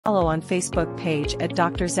Follow on Facebook page at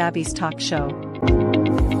Dr. Zabby's Talk Show.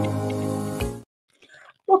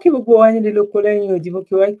 Mo kí gbogbo wa nílé lóko lẹ́yìn odi, mo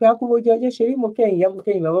kí wa ìpè akúbójú ọjọ́ ṣe rí, mo kẹ́yìn ìyá, mo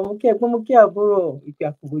kẹ́yìn bàbá, mo kí ẹ̀gbọ́n, mo kí àbúrò, ìpè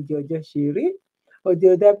akúbójú ọjọ́ ṣe rí. Òde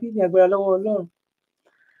ọ̀dà bí ní agbára lọ́wọ́ Ọlọ́run.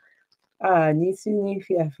 Àní sí ní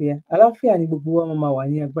fíafíà, àlàáfíà ni gbogbo wa máa wà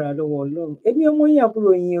ní agbára lọ́wọ́ Ọlọ́run. Èmi ọmọ yín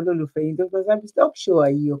àbúrò yín olólùfẹ́ yín Dr. Zabby's Talk Show,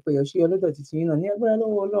 àyè ọpẹ́ ọ̀ṣẹ́ ọlọ́dọ̀ títí yín náà ní agbára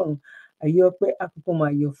lọ́wọ́ Ọlọ́run. Àyè ọpẹ́ àkókò máa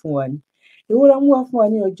yọ fún wa ni. Èwo la mú wá fún wa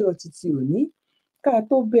ní ọjọ́ títí òní? Ká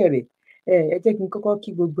tó bẹ̀rẹ̀, ẹ jẹ́ kí n kọ́kọ́ kí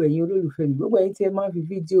gbogbo ẹ̀yin olólùfẹ́ mi, gbogbo ẹ̀yin tí ẹ máa ń fi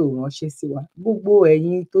fídíò ránṣẹ́ sí wa, gbogbo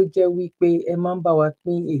ẹ̀yin tó jẹ́ wípé ẹ máa ń bá wa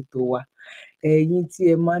pín ètò wa, ẹ̀yin tí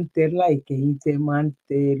ẹ máa ń tẹ like, ẹ̀yin tí ẹ máa ń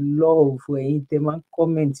tẹ love, ẹ̀yin tí ẹ máa ń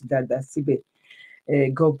comment dáadáa síbẹ̀.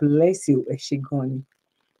 God bless you, ẹ ṣé gan ni.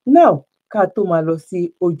 Now, ká tó máa lọ sí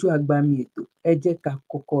ojú agbami ètò, ẹ jẹ́ ká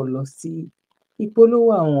kọ́kọ́ lọ sí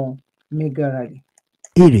ìpolówó àwọn mega rally.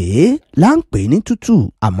 Èrè là ń pè ní tútù,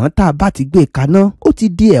 àmọ́ tá a bá ti gbé e kaná ó ti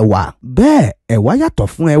di ẹ̀wà. Bẹ́ẹ̀ ẹ̀wà yàtọ̀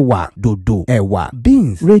fún ẹ̀wà dòdò, ẹ̀wà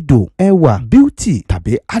beans, rédò, ẹ̀wà beauty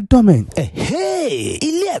tàbí adornment.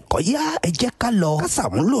 Ilé ẹ̀kọ́ yá, ẹ jẹ́ ká lọ ká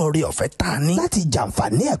ṣàmúlò oore ọ̀fẹ́ tá a ní láti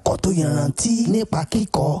jàǹfààní ẹ̀kọ́ tó yanrantí nípa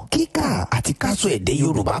kíkọ, kíkà àti káṣọ èdè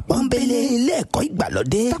Yorùbá pọ́nbélé. Ilé ẹ̀kọ́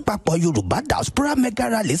ìgbàlódé tápapọ̀ Yorùbá Diaspora Mega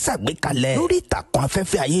Rally ṣàgbékalẹ̀ lórí ìtàkùn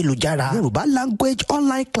afẹ́fẹ́ ayélujára Yorùbá Language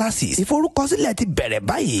Online Classes. Ìforúkọsílẹ̀ ti bẹ̀rẹ̀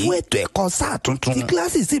báyìí fún ètò ẹ̀kọ́ sáà tuntun tí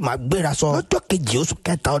kíláàsì sì máa gbéra sọ lọ́jọ́ kejì oṣù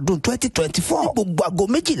kẹta ọdún 2024 ní gbogbo aago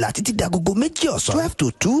 12 títí di aago 2 ọ̀sán 12 to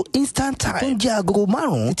 2 Eastern Time tó ń jẹ́ aago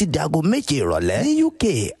 5 títí di aago 7 ìrọ̀lẹ́ ní UK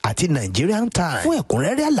àti Nigerian Time. Fún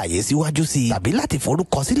ẹ̀kúnrẹ́rẹ́ àlàyé síwájú sí i tàbí láti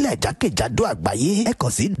forúkọsílẹ̀ jákèjádò àgbáyé ẹ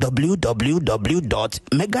kàn sí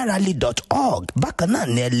www.megarally.org. Bákan náà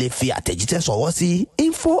ni ẹ lè fi àtẹ̀jíṣẹ́ ṣọwọ́ sí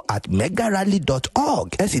info@megarally.org.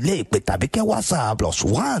 ẹ sì lè pè tàbí kẹ́ WhatsApp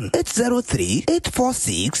 +1 803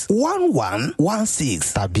 846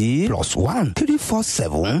 1116 tàbí +1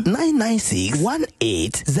 347 996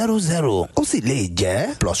 1800. Ó sì lè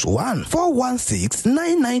jẹ́ +1 416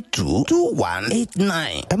 992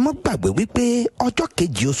 2189. Ẹ má gbàgbé wípé ọjọ́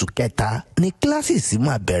kejì oṣù kẹta ni kíláàsì sì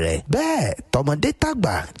máa bẹ̀rẹ̀. Bẹ́ẹ̀ tọmọdé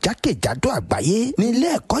tàgbà jákèjádò àgbáyé ní ilé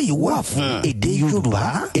ẹ̀kọ́ yìí wà fún èdè Yorùbá,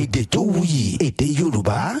 èdè tó wuyì, èdè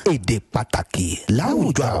Yorùbá, èdè pàtàkì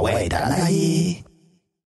láwùjọ àwọn ẹ̀dá láyé.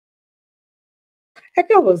 Ẹ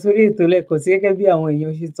káàbọ̀ sórí ètò lẹ́ẹ̀kan sí, gẹ́gẹ́ bí àwọn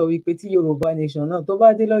èèyàn ṣe sọ wípé tí Yorùbá Nation náà tó bá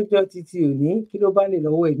dé lọ́jọ́ títí òní, kí ló bá lè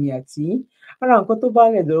lọ́wọ́ èmi àti yín? Ara nǹkan tó bá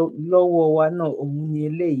lè lọ́wọ́ wa náà òun ni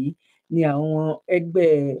eléyìí, ni àwọn ẹgbẹ́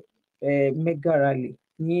mega rally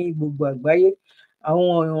ní gbogbo àgbáyé, àwọn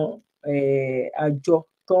àjọ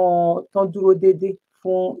tán dúró déédéé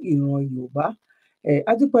fún ìran Yorùbá.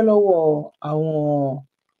 A dúpẹ́ lọ́wọ́ àwọn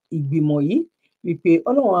ìgbìmọ̀ yìí wípé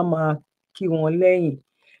Ọlọ́run á máa kí wọn lẹ́yìn.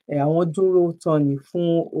 Àwọn dúró tán ni fún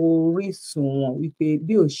orísun wọn wípé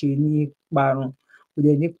bí ò ṣe ní parun, kò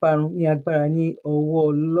dẹ̀ ní parun ní agbára ní ọwọ́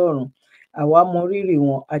Ọlọ́run. Àwa mọ rírì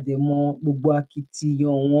wọn, a dẹ̀ mọ gbogbo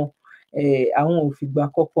akitiyan wọn. Àwọn ò fìgbà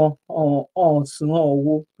kankan hàn sùn hàn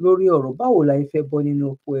wo lórí ọ̀rọ̀ báwo la fẹ́ bọ́ nínú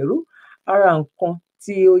oko ẹrú. Ara nǹkan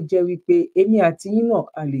tí ó jẹ́ wípé èmi àti yín náà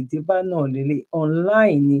a lè dé bá náà lélẹ̀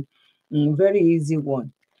online ni, very easy one.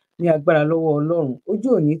 Ní agbára lọ́wọ́ Ọlọ́run, ojú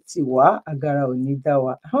òní tì wá, agara òní dá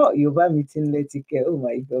wa. Yorùbá mi ti ń lẹ́tìkẹ́, oh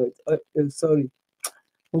my God, sorry,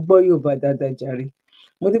 mo gbọ́ Yorùbá dáadáa jàre.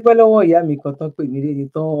 Mo dúpẹ́ lọ́wọ́ ìyá mi kan tán pè mí lẹ́ni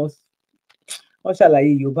tán wọ́n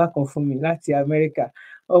ṣàlàyé Yorùbá kan fún mi láti Amẹ́ríkà.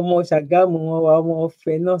 Ọmọ Ṣàgámù wọn wá, ọmọ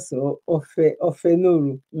ọ̀fẹ́ náà sọ ọ̀fẹ́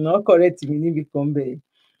nóòrò náà correct mi níbi kan bẹ́ẹ̀.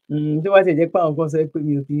 Tó bá ti jẹ́ pé àwọn kan sọ pé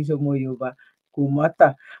mi ò kì í ṣe ọmọ Yorùbá, kò mátà,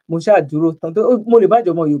 mo ṣàdúró tán tó mo lè bá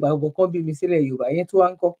jọmọ Yorùbá bọ̀ kán bí mi sílẹ̀ Yorùbá yẹn tó wá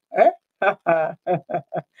ń kọ́.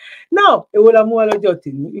 Now, èwo la mú wá lọ́jọ́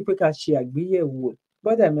tèmi wípé ká ṣe àgbéyẹ̀wò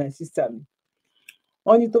brother mi and sister mi.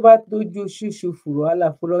 Wọ́n ní tó bá tójú ṣúṣú fùrọ̀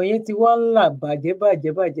àlàfùrọ̀ yẹn ti wá ń là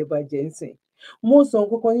bàjẹ́ ń sìn. Mo sọ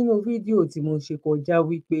nǹkan kan nínú fídíò tí mo ṣe kọjá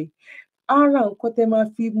wípé ara nǹkan tẹ́ máa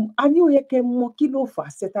fi a ní ó yẹ kẹ́ mọ̀ kí ló fà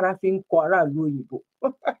á tára fi ń kọ aráàlú òyìnbó.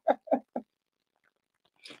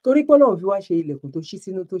 Torí pé Ọlọ́run fi wá ṣe ilẹ̀kùn tó ṣí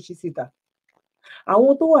sínú tó ṣí síta.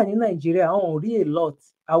 Àwọn tó wà ní Nàìjíríà àwọn ò rí a lot,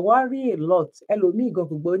 àwa rí a lot. Ẹlòmíì gan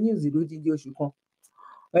kò gbọ́ news lódidi oṣù kan.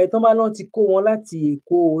 Tán bá lọ́n ti kó wọn láti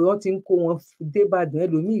Èkó, wọ́n ti ń kó wọn dé Ìbàdàn,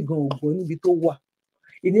 ẹlòmíì gan ò gbọ́ níbi tó wà.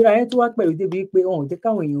 Ìnira yẹn tó wá pẹ̀lú débi pé wọn ò jẹ́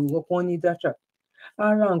káwọn èèyàn kankan ní data.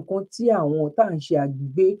 Ara nǹkan tí àwọn tá à ń ṣe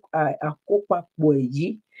àkópapọ̀ èyí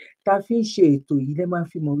tá fi ń ṣe ètò yìí lẹ́ máa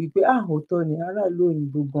fi mọ̀ wípé òótọ́ ni aráàlú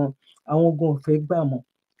òyìnbó gan àwọn gan ò fẹ́ gbà mọ́.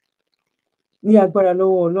 Ní agbára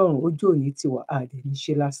lọ́wọ́ Ọlọ́run, ojú òní tì wá, a dẹ̀ ní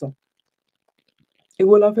ṣe lásán.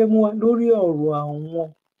 Èwo la fẹ́ mú wá lórí ọ̀rọ̀ àwọn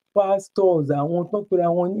pastors, àwọn tó pera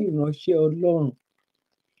wọn ní ìránṣẹ́ Ọlọ́run.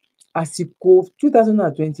 àsìkò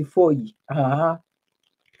 2024 yìí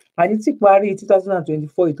àní tí parí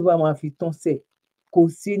 2024 yìí tó bá máa fi tán sẹ̀ kò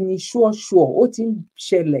sí ní ṣúọ̀ṣúọ̀ ó ti ń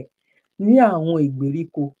ṣẹlẹ̀ ní àwọn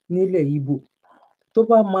ìgbèríko nílẹ̀ Ìgbò tó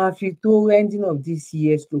bá máa fi tó ending of this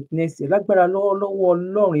year stroke next year lágbára lọ́wọ́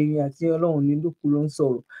Ọlọ́run èmi àti Ọlọ́run ní lókù ló ń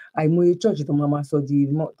sọ̀rọ̀ àìmọye church tó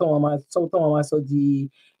máa sọ di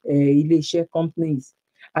iléeṣẹ́ companies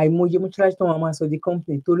àìmọye mọ́ṣáláṣí tó máa sọ di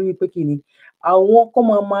company torí wípé kí ni àwọn kọ́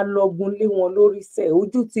máa lọ́gun lé wọn lórí sẹ̀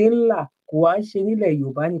ojú ti ń là kò wá ń ṣe nílẹ̀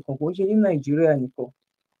Yorùbá nìkan kò ń ṣe ní Nàìjíríà nìkan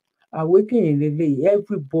àwékèyìn lélẹ́yìí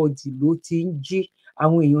everybody ló ti ń jí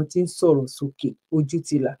àwọn èèyàn ti ń sọ̀rọ̀ sókè ojú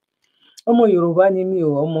ti là ọmọ Yorùbá ni mí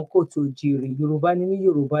o ọmọ kóòtù òjìrè Yorùbá ni mí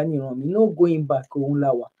Yorùbá nìran mi no going back òun la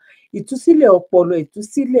wà ìtúsílẹ̀ ọpọlọ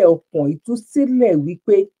ìtúsílẹ̀ ọkàn ìtúsílẹ̀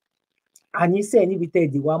wípé àníṣe níbi tẹ́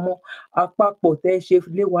dì wá mọ́ àpapọ̀ tẹ́ ṣe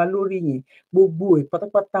lé wa lórí yẹn gbogbo ẹ̀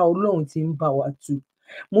pátápátá Ọlọ́run ti ń bá wa tú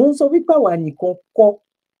mò ń sọ wípé àwa nìkan kọ́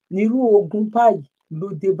nírú ogun báyìí ló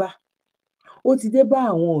dé bá ó ti dé bá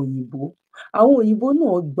àwọn òyìnbó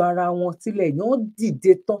náà gbara wọn sílẹ̀ ni wọ́n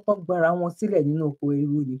dìde tán gbara wọn sílẹ̀ nínú oko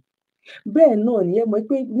ẹrú ni bẹ́ẹ̀ náà ni ẹ mọ̀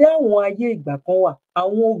pé ní àwọn ayé ìgbà kan wà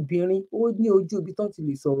àwọn obìnrin ó ní ojú ibi tán ti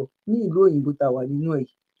lè sọ̀rọ̀ ní ìlú òyìnbó tá wà nínú ẹ̀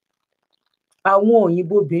àwọn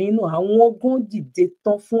òyìnbó obìnrin náà àwọn gan dìde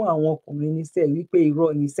tán fún àwọn ọkùnrin níṣẹ́ wípé irọ́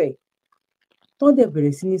níṣẹ́ tán dẹ̀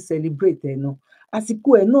bẹ̀rẹ̀ sí ní celebrate ẹ̀ náà àsìkò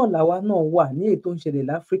ẹ̀ náà làwa náà wà ní èyí tó ń ṣẹlẹ̀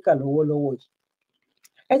láfíríkà lọ́wọ́lọ́wọ́ yìí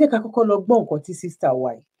ẹ jẹ́ ká kọ́kọ́ lọ gbọ́ nǹkan tí sísítà wa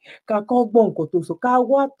yìí ká kọ́ gbọ́ nǹkan tó sọ ká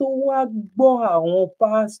wá tó wá gbọ́ àwọn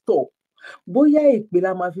pásítọ̀ bóyá èpè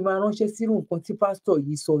la máa fi máa ránṣẹ́ sírú nǹkan tí pásítọ̀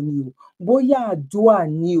yìí sọ ni o bóyá àdúrà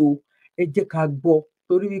ni o ẹ jẹ́ ká gbọ́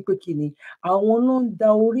torí wípé kí ni àwọn náà ń da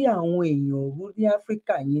orí àwọn èèyàn rú ní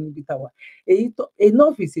áfíríkà yìí níbi táwa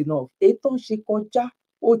enough is enough èyí tó ń ṣe kọjá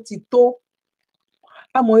ó ti tó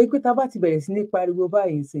a mọ̀ wípé tá a bá ti bẹ̀rẹ̀ sí ní pariwo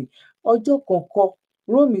báyìí sìn ọjọ́ kọ̀ọ̀kan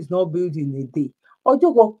Rome is not built in a day ọjọ́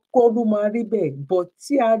kọ̀ọ̀kan ló máa rí bẹ́ẹ̀ bọ̀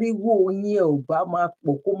tí ariwo yẹn ò bá máa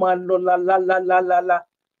pọ̀ kó máa lọ lálálálálá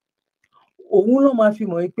òun ló máa fi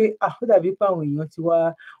mọ̀ wípé ó dàbí pé àwọn èèyàn ti wá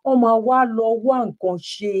wọ́n máa wá lọ wá nǹkan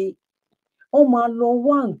ṣe wọ́n máa lọ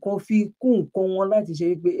wá nǹkan fi kún nǹkan wọn láti ṣe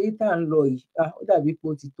wípé èyí tá à ń lọ yìí ó dàbí pé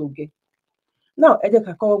ó ti tó gẹ́ náà ẹ jẹ́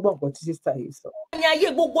ká kọ́kọ́ gbọ́ nǹkan tí sísá yìí sọ. ní ayé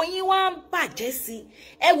gbogbo yín wá ń bàjẹ́ sí i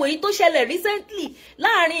ẹ wò yìí tó ṣẹlẹ̀ recently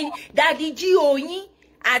láàrin dadi G.O. yín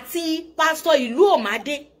àti pásítọ̀ ìlú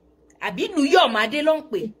Òmàdé àbí ìlú Yọ̀mádé ló ń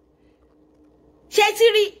pè ṣé tí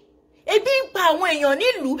rí ebi ń pa àwọn èèyàn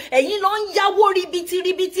nílùú ẹ̀yin ló ń yáwó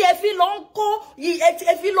ribiti ẹ fi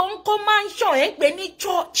lọ ń kọ́ mansion ẹ̀ ń pè ní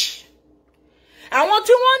church àwọn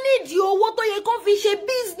tí wọ́n nídìí owó tó yẹ kó fi ṣe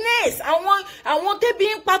business àwọn tẹ́bi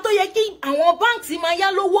ń pa tó yẹ kí àwọn báǹkì máa yá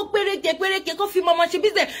lówó péréke kó fi máa ṣe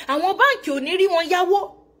business àwọn báǹkì ò ní rí wọn yáwó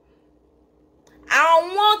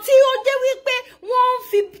àwọn tí ó jẹ́ wípé wọ́n ń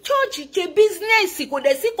fi church ṣe business kò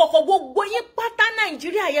dẹ̀ sí kọ̀kọ̀ gbogbo yín pátá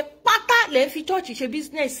Nàìjíríà yẹn pátá lẹ́ ń fi church ṣe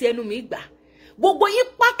business ẹnu mi gbà gbogbo yín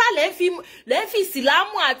pátá lẹ́ ń fi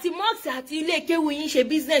ìsìlámù àti mọ́ọ̀sì àti ilé kéwu yín ṣe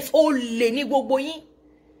business ó lè ní gbogbo yín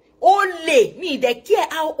ó lè ní ìdẹ́kí ẹ̀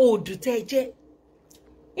how old tẹ́ jẹ́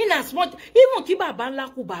in as much even kí bàbá ńlá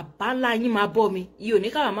kú bàbá ńlá yín máa bọ́ mi iye òní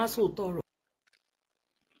káwá má sòótọ́ ọ̀rọ̀.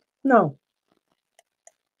 now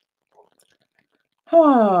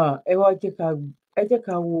ẹ jẹ́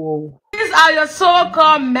ká wo. These are your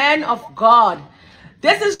so-called men of God.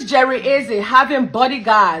 This is Jerry Eze having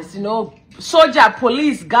bodyguards, you know, soldier,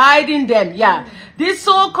 police guiding them. Yeah, these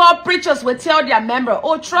so-called preachers will tell their member,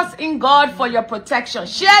 oh, trust in God for your protection.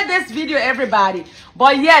 Share this video, everybody.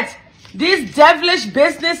 But yet, these devilish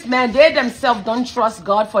businessmen, they themselves don't trust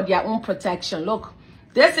God for their own protection. Look,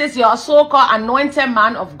 this is your so-called anointed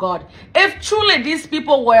man of God. If truly these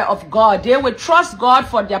people were of God, they would trust God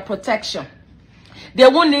for their protection. They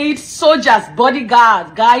won't need soldiers,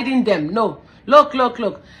 bodyguards guiding them. No. Look. Do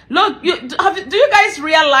you guys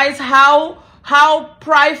realize how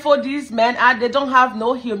prideful these men are? They don't have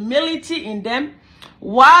no humility in them.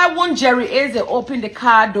 Why won't Jerry Eze open the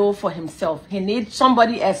car door for himself? He needs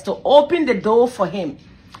somebody else to open the door for him.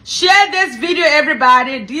 Share this video,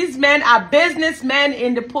 everybody. These men are businessmen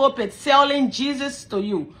in the pulpit selling Jesus to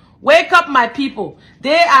you. Wake up, my people.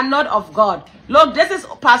 They are not of God. Look, this is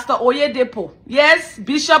Pastor Oyedepo. Yes,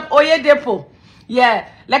 Bishop Oyedepo. Yeah,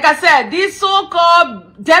 like I said, these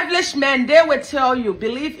so-called devilish men, they will tell you,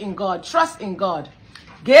 believe in God, trust in God.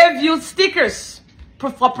 Gave you stickers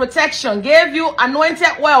for protection. Gave you anointed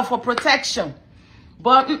oil for protection.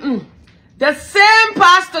 But the same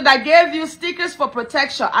pastor that gave you stickers for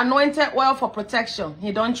protection, anointed oil for protection,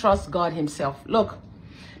 he don't trust God himself. Look,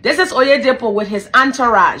 this is Oyedepo with his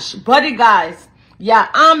entourage, bodyguards, Yeah,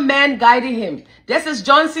 armed men guiding him. This is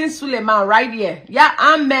Johnson Suleiman right here. Yeah,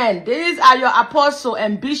 armed men. These are your apostle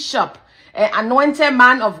and bishop, anointed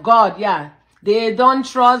man of God. Yeah, they don't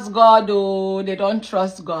trust God. Oh, they don't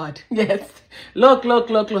trust God. Yes. Look.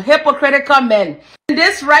 Hypocritical men.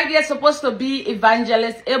 This right here is supposed to be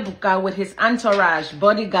Evangelist Ebuka with his entourage,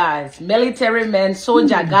 bodyguards, military men,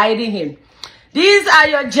 soldier guiding him. These are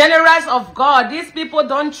your generals of God. These people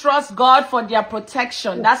don't trust God for their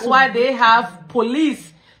protection. That's why they have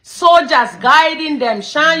police, soldiers guiding them.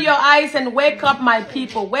 Shine your eyes and wake up, my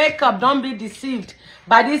people. Wake up. Don't be deceived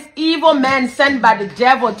by these evil men sent by the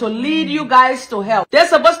devil to lead you guys to hell. They're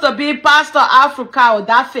supposed to be Pastor Africa,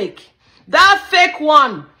 that fake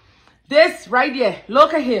one. This right here,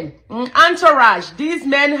 look at him. Entourage. These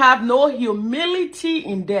men have no humility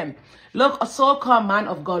in them. Look, a so-called man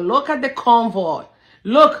of God. Look at the convoy.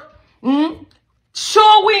 Look,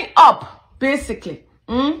 showing up, basically.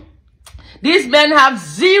 These men have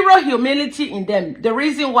zero humility in them. The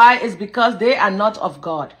reason why is because they are not of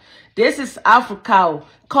God. This is Africa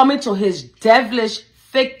coming to his devilish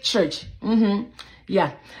fake church.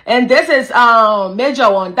 Yeah. And this is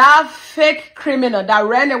major one, that fake criminal that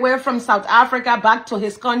ran away from South Africa back to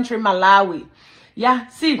his country, Malawi. Yeah,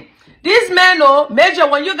 see, these men, major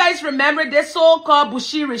one, you guys remember this so-called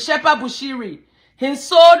Bushiri, Shepherd Bushiri. He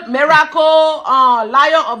sold Miracle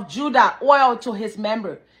Lion of Judah oil to his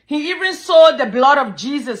member. He even sold the blood of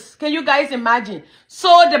Jesus. Can you guys imagine?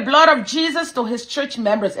 Sold the blood of Jesus to his church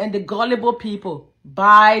members, and the gullible people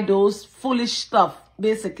buy those foolish stuff.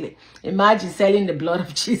 Basically, imagine selling the blood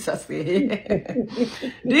of Jesus. These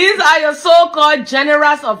are your so-called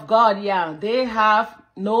generals of God. Yeah, they have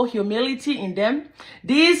no humility in them.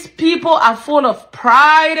 These people are full of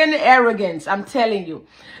pride and arrogance. I'm telling you.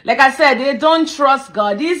 Like I said, they don't trust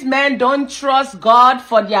God. These men don't trust God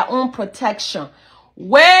for their own protection.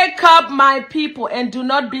 Wake up, my people, and do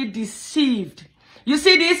not be deceived. You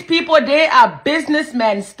see, these people, they are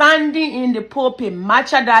businessmen standing in the pulpit,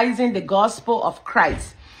 merchandising the gospel of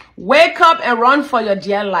Christ. Wake up and run for your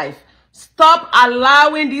dear life. Stop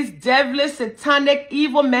allowing these devilish, satanic,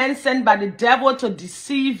 evil men sent by the devil to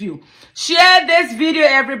deceive you. Share this video,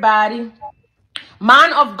 everybody.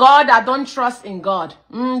 Man of God that don't trust in God.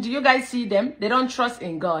 Do you guys see them? They don't trust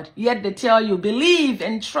in God. Yet they tell you, believe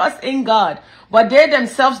and trust in God. But they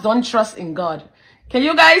themselves don't trust in God. Can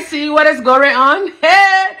you guys see what is going on?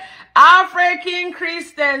 Hey, African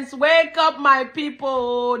Christians, wake up, my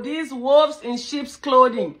people. These wolves in sheep's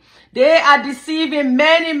clothing. They are deceiving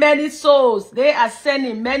many souls. They are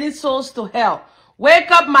sending many souls to hell. Wake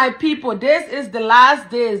up, my people. This is the last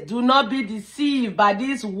days. Do not be deceived by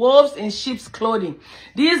these wolves in sheep's clothing.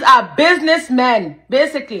 These are businessmen,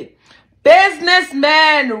 basically.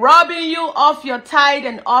 Businessmen robbing you of your tithe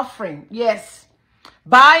and offering. Yes.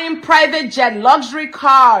 Buying private jet, luxury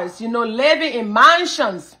cars, living in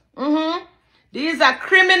mansions. These are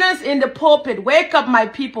criminals in the pulpit. Wake up, my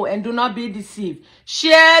people, and do not be deceived.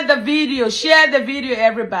 Share the video,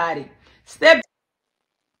 everybody. Step.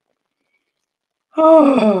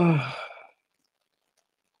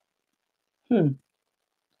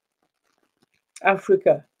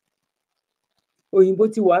 Africa. Òyìnbó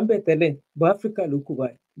ti wà ń bẹ̀ tẹ́lẹ̀, but Africa ló kù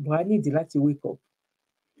báyìí. Buhari nídìí láti wake up.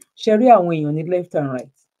 Ṣe rí àwọn èèyàn ní left and right.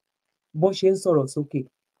 Bọ́n ṣe ń sọ̀rọ̀ sókè.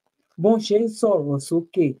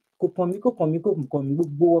 Kò kàn mí,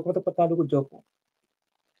 gbogbo wọn pátápátá ló jọ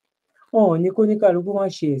pọ̀. Ní kó ní kálukú má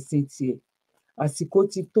ṣe ẹ̀sìn tiẹ̀. Àsìkò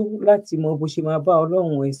ti tó láti mọ bó ṣe máa bá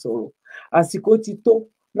Ọlọ́run ẹ sọ̀rọ̀. Àsìkò ti tó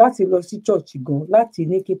láti lọ sí church gan, láti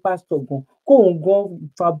ní kí pastor gan kóun gan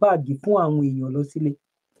fa báàgì fún àwọn èèyàn lọ sílé.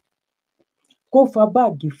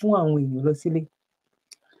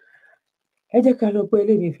 Ẹ jẹ́ ká lọ pé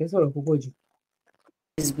eléyìí ìfẹ́ sọ̀rọ̀ púpọ̀ jù.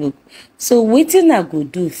 Facebook. So wetin I go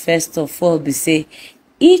do first of all be say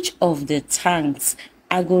each of the tanks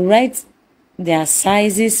I go write their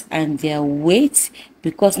sizes and their weight,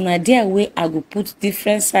 because na there way I go put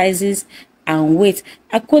different sizes and weight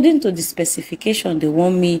according to the specification they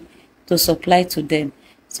want me to supply to them.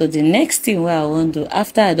 So the next thing wey I wan do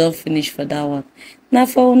after I don finish for that one, na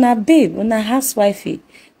for una babe, una housewifey,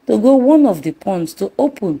 to go one of the ponds to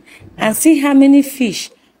open and see how many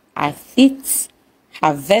fish I fit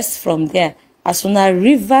harvest from there. As una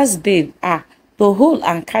rivers babe, to hold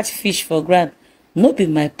and catch fish for ground no be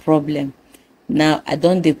my problem. Now I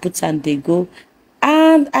don dey put am dey go,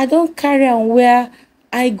 and I don carry am where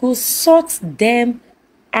I go sort them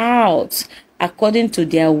out according to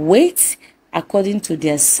their weight, according to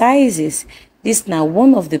their sizes. This now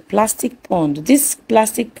one of the plastic pond. This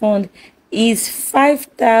plastic pond is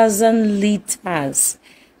 5,000 liters.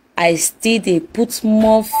 I still dey put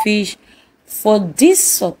more fish for this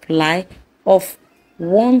supply of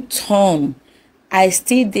 1 ton. I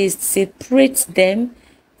still dey separate them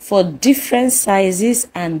for different sizes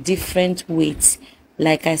and different weights.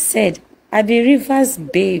 Like I said, I be Rivers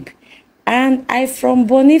babe, and I from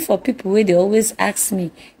Bonny. For people wey dey always ask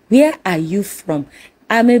me, where are you from?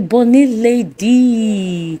 I'm a Bonny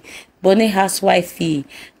lady, Bonny housewifey,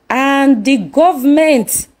 and the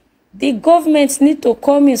government need to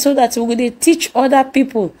come in so that we go dey teach other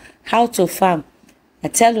people how to farm. I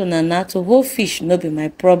tell una now, to hold fish no be my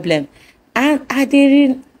problem, and I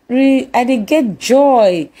dey get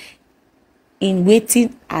joy in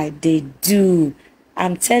wetin I dey do.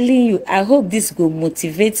 I'm telling you, I hope this go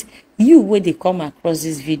motivate you wey dey come across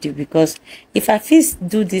this video, because if I fit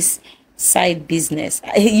do this side business,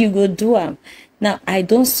 you go do am. Now I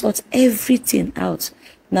don sort everything out.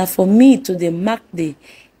 Now for me to dey mark the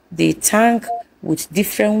tank with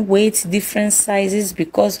different weights, different sizes,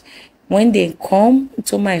 because when they come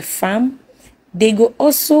to my farm, they go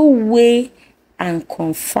also weigh and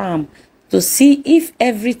confirm to see if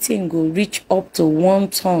everything go reach up to 1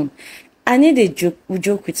 ton. I need a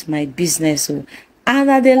joke with my business, and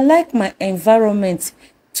I dey like my environment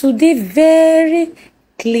to dey very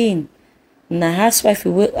clean. Na housewife,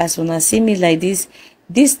 as una see me like this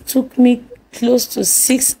took me close to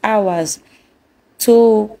 6 hours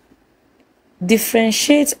to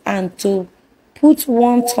differentiate and to put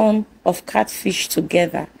 1 ton of catfish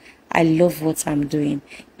together. I love what I'm doing.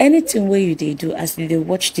 Anything where you dey do as you dey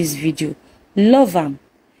watch this video, love am.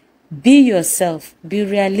 Be yourself, be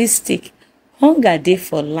realistic. Hunger dey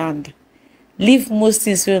for land. Leave most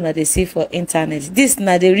things wey una dey see for internet. This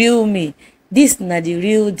na the real me. This na the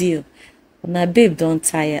real deal. Una babe don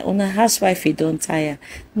tire. Una housewife don tire.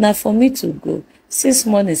 Na for me to go. Since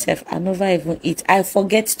morning sef, I never even eat. I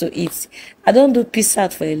forget to eat. I don do peace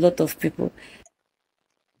out for a lot of people.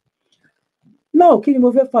 Náà kí ni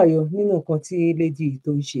mo fẹ́ fàyọ nínú nǹkan tí lady yìí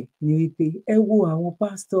tó ń ṣe ni wípé ẹ wo àwọn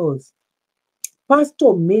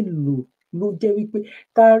pásítọ̀ mélòó ló jẹ́ wípé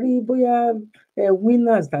ta rí bóyá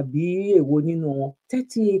winners tàbí èwo nínú wọn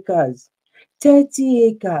 30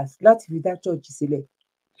 acres láti fi dá church sílẹ̀.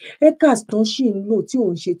 Acres tán ṣì ń lò tí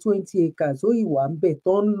òun ṣe 20 acres ó ìwà ń bẹ̀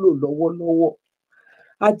tán ń lò lọ́wọ́lọ́wọ́.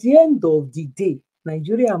 At the end of the day,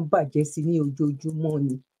 Nàìjíríà ń bàjẹ́ sí ní ojoojúmọ́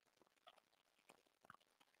ni.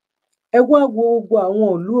 Ẹ wá wo gbogbo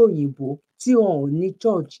àwọn ìlú òyìnbó tí wọn ò ní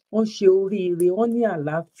church, wọ́n ṣe oríire, wọ́n ní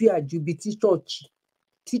àlàáfíà ju ibi tí church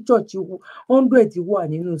 100 wà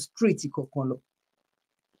nínú street kankan lọ.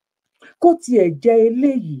 Kó tiẹ̀ jẹ́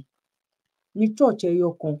eléyìí ní church ẹyọ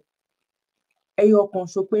kan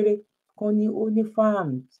ṣo péré kan ní ó ní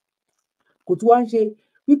farms. Kò tún wá ń ṣe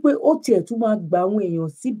wípé ó tiẹ̀ tún máa gba àwọn èèyàn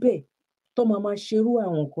síbẹ̀ tó máa ṣerú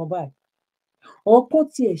àwọn nǹkan báyìí. Ọ̀kan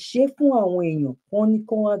tiẹ̀ ṣe fún àwọn èèyàn, wọ́n ní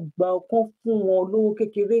kán wá gba ọkàn fún wọn lówó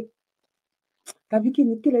kékeré. Tàbí kí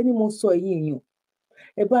lẹ ní mo sọ ẹ̀yin èèyàn?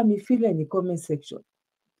 Ẹ bá mi fílẹ̀ ní comment section.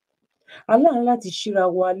 À ń láti ṣíra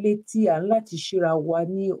wa létí, à ń láti ṣíra wa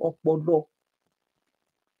ní ọpọlọ.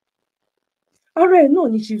 Ara ẹ̀ náà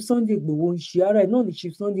ni Chief Sunday Igboho ń ṣe, ara ẹ̀ náà ni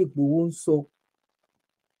Chief Sunday Igboho ń sọ.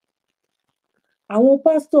 Àwọn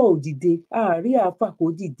pásítọ̀ ò dìde, àárí àáfà kò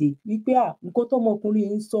dìde wípé nǹkan tọ́mọkùnrin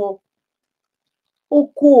yìí ń sọ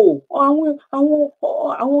oko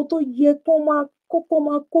àwọn tó yẹ kọ́kọ́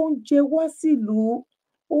máa kó oúnjẹ wá sílùú,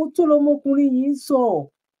 ohun tó lọmọkùnrin yìí ń sọ.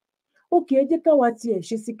 Ókè, ẹ jẹ́ káwa tiẹ̀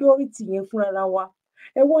ṣe security yẹn fúnra wa.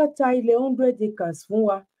 Ẹ wá ta ilẹ̀ 100 acres fún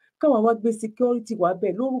wa, káwa wá gbé security wá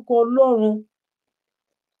bẹ̀ lórúkọ Ọlọ́run.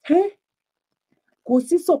 Kò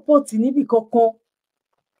sí support níbì kankan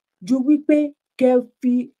ju wípé kẹ́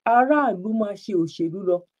fi aráàlú máa ṣe òṣèlú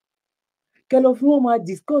lọ. Kẹ́ lọ fi wọ́n máa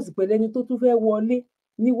discuss pẹ̀lú ẹni tó tún fẹ́ wọlé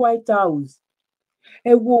ní White House.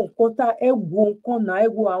 Ẹ wo nǹkan náà, ẹ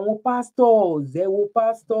wo àwọn pastors,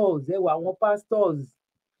 àwọn pastors.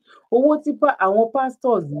 Owó tí àwọn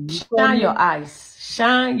pastors yìí tọ́ ní. Shine your eyes.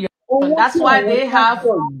 Shine your eyes. That's why they have.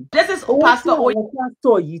 This is Pastor Oye. Owó tí àwọn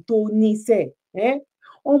pastor yìí tó ní sẹ̀,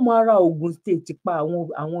 wọ́n máa ra Ogun State pa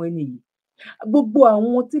àwọn ẹni yìí. Gbogbo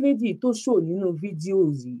àwọn tí lady tó show nínú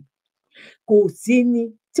videos yìí kò sí ní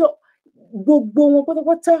tí gbogbo wọn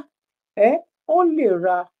pátápátá wọ́n lè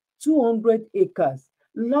ra 200 acres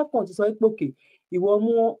lákàn ti sọ pé òkè ìwọ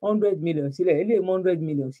mú 100 million sílẹ̀, eléyìí mú 100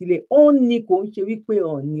 million sílẹ̀. Ó ní kò ń ṣe wípé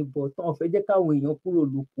ọ̀ọ́ni bọ̀ tán fẹ́ jẹ́ káwọn èèyàn kúrò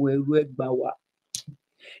lóko ẹrú ẹgbà wa.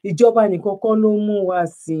 Ìjọba nìkan kọ́ ló mú wa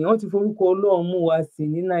sìn, wọ́n ti forúkọ Ọlọ́run mú wa sìn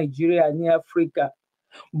ní Nàìjíríà, ní Áfíríkà.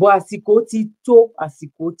 Bọ̀ àsìkò ti tó.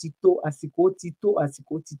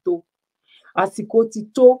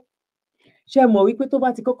 Ṣé mọ̀ wípé tó bá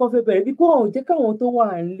ti kọ́kọ́ fẹ́ bẹ̀rẹ̀ bí kò jẹ́ káwọn tó wà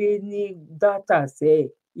nílé ní data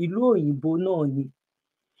ìlú òyìnbó náà ni.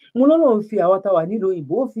 mo lọ́lọ́run fi àwa táwa nílùú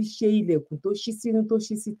òyìnbó ó fi ṣe ilẹ̀kùn tó ṣí sínú tó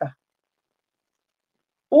ṣí síta,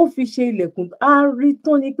 ó fi ṣe ilẹ̀kùn. A rí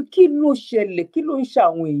tán ni pé kí ló ṣẹlẹ̀, kí ló ń ṣe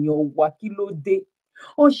àwọn èèyàn wa, kí ló dé,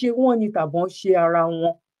 ó ṣe wọ́n ni tàbọn ṣe ara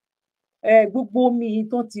wọn. Gbogbo omi yìí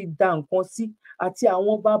tán ti da nǹkan sí, àti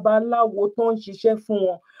àwọn babaláwo tán ń ṣiṣẹ́ fún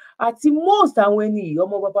wọn, àti most àwọn ẹni yìí,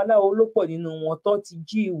 ọmọ babaláwo ló pọ̀ nínú wọn tán ti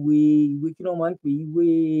jí ìwé kí ló máa ń pè,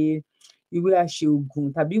 ìwé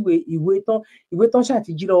aṣeògùn tàbí ìwé tán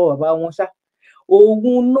ṣàtijí lọ́wọ́ bàbá wọn ṣá,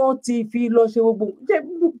 òun náà ti fi lọ ṣe gbogbo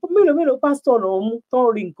mélòó pásítọ̀ lọ mú tán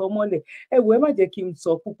rí nǹkan mọ́lẹ̀. Ẹ má jẹ́ kí n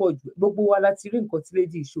sọ púpọ̀ jù, gbogbo wa láti rí nǹkan tí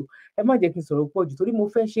Lady show, ẹ má jẹ́ kí n sọ̀rọ̀ púpọ̀ jù torí mo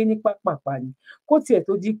fẹ́ ṣe ní pápápá ni, kó tiẹ̀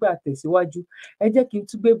tó di pé àtẹ̀síwájú. Ẹ jẹ́ kí n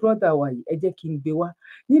tún gbé brọ́dà wa yìí, ẹ jẹ́ kí n gbé wá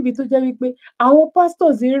níbi tó jẹ́ wípé àwọn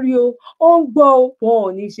pastors ń rí o, ó ń gbọ́ o, wọn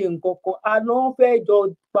ò ní ṣe nǹkan kan, àná wọn fẹ́ jọ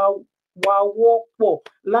pa wa wọ́pọ̀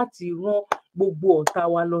láti rán gbogbo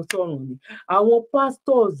ọ̀tá wa lọ sọ́run ni. Àwọn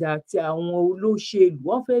pastors àti àwọn olóṣèlú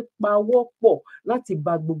wọ́n fẹ́ pawọ́ pọ̀ láti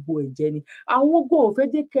ba gbogbo ẹ̀ jẹ́ ni. Àwọn gan ò fẹ́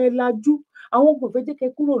jẹ́ kẹ́ lajú, àwọn gan ò fẹ́ jẹ́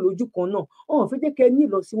kẹ́ kúrò lójú kan náà, wọn ò fẹ́ jẹ́ kẹ́ ní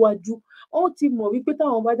ìlọsíwájú. Wọ́n ti mọ̀ wípé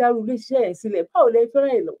táwọn bá dárú iléeṣẹ́ ẹ̀ sílẹ̀, báwo lẹ fẹ́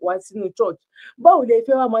ráyè wá sínú church, báwo lẹ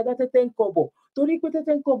fẹ́ wá máa dá tẹ́tẹ́ ń kọ́bọ̀, torí pé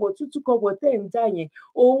tẹ́tẹ́ ń kọ́bọ̀ 2 kọ́bọ̀ tẹ́ ń dá yẹn,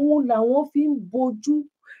 òun làwọn fi ń bojú.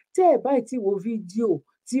 Tẹ́ ẹ̀ báyìí tí wo fídíò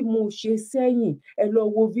tí mo ṣe sẹ́yìn, ẹ lọ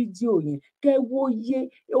wo fídíò yẹn, kẹ́ wo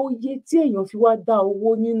oye tí èèyàn fi wá dá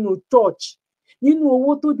owó nínú church, nínú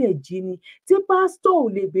owó tó dẹ̀ jí ni, tí pásítọ̀ ò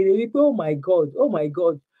lè béèrè wípé oh my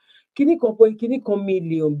god kíní kan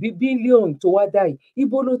mílíọ̀n bílíọ̀n tó wá dá yìí,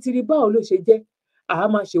 ibo ló ti rí, báwo ló ṣe jẹ́, àá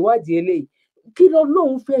máa ṣèwádìí eléyìí, kí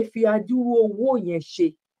lọ́lọ́run fẹ́ fi adúrú owó yẹn ṣe.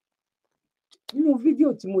 Nínú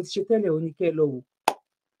fídíò tí mo ti ṣe tẹ́lẹ̀, ó ní kẹ́ lọ wò,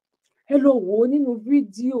 ẹ lọ wò ó nínú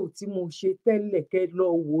fídíò tí mo ṣe tẹ́lẹ̀, kẹ́ lọ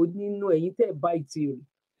wò ó nínú ẹ̀yin tẹ́ bá ìtì rẹ̀.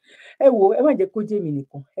 Ẹ wò ó, ẹ má jẹ́ kó jẹ́ mi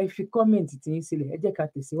nìkan, ẹ fi kọ́mẹ̀ntì tí yín sílẹ̀, ẹ jẹ́ ká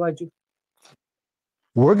tẹ̀síwájú.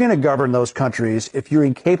 We're going to govern those countries if you're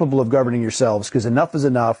incapable of governing yourselves, because enough is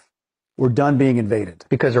enough. We're done being invaded.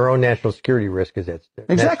 Because our own national security risk is at stake.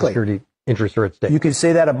 Exactly. National security interests are at stake. You can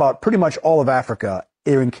say that about pretty much all of Africa.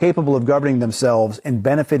 They're incapable of governing themselves and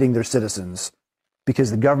benefiting their citizens,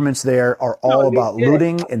 because the governments there are all about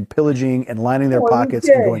looting and pillaging and lining their pockets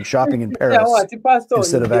and going shopping in Paris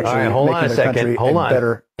instead of actually making their country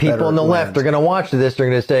better. People on the left are going to watch this. They're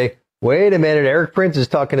going to say, wait a minute, Eric Prince is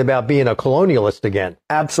talking about being a colonialist again.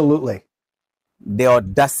 Absolutely. The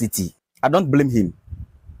audacity. I don't blame him.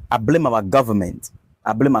 I blame our government.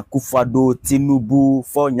 I blame Akufo-Addo, Tinubu,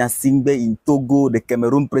 Faure Gnassingbé in Togo, the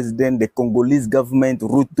Cameroon president, the Congolese government,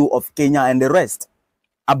 Ruto of Kenya, and the rest.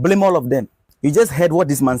 I blame all of them. You just heard what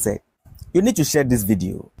this man said. You need to share this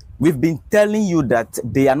video. We've been telling you that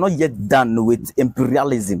they are not yet done with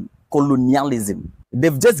imperialism, colonialism.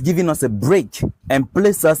 They've just given us a break and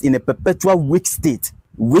placed us in a perpetual weak state,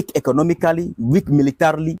 weak economically, weak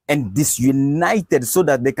militarily, and disunited so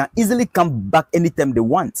that they can easily come back anytime they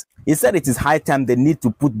want. He said it is high time they need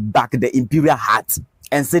to put back the imperial hat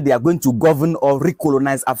and say they are going to govern or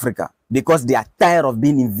recolonize Africa because they are tired of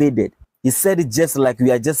being invaded. He said it just like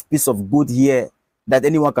we are just a piece of good here that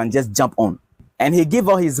anyone can just jump on. And he gave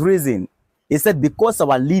out his reason. He said because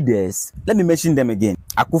our leaders, let me mention them again,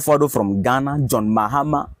 Akufo-Addo from Ghana, John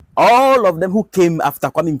Mahama, all of them who came after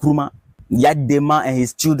Kwame Nkrumah, Yadema and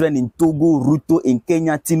his children in Togo, Ruto in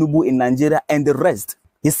Kenya, Tinubu in Nigeria, and the rest.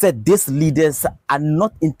 He said these leaders are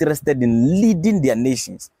not interested in leading their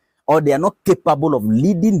nations, or they are not capable of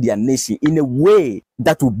leading their nation in a way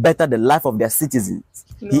that will better the life of their citizens.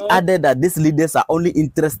 No. He added that these leaders are only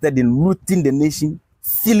interested in looting the nation,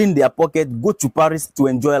 filling their pocket, go to Paris to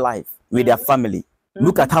enjoy life with their family.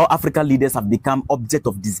 Look at how African leaders have become object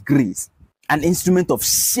of disgrace, an instrument of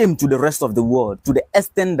shame to the rest of the world, to the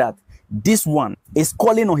extent that this one is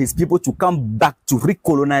calling on his people to come back to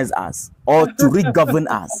recolonize us or to regovern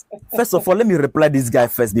us. First of all, let me reply this guy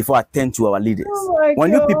first before I turn to our leaders.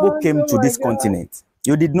 When you people came to this continent,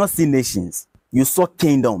 you did not see nations. You saw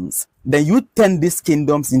kingdoms. Then you turned these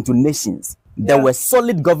kingdoms into nations. There were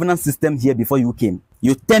solid governance systems here before you came.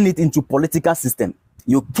 You turned it into political system.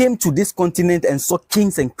 You came to this continent and saw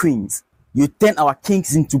kings and queens. You turned our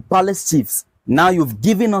kings into palace chiefs. Now you've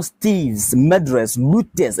given us thieves, murderers,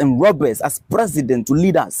 looters, and robbers as president to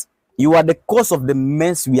lead us. You are the cause of the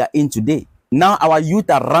mess we are in today. Now our youth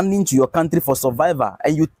are running to your country for survival,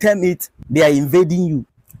 and you term it, they are invading you.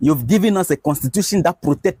 You've given us a constitution that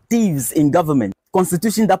protects thieves in government,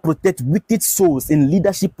 constitution that protects wicked souls in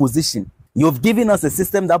leadership position. You've given us a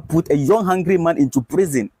system that put a young hungry man into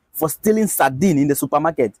prison for stealing sardine in the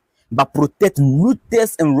supermarket. but protect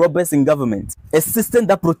looters and robbers in government. A system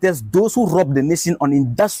that protects those who rob the nation on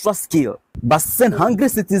industrial scale, but send hungry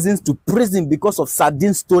citizens to prison because of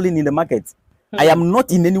sardines stolen in the market. I am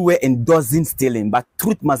not in any way endorsing stealing, but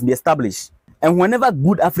truth must be established. And whenever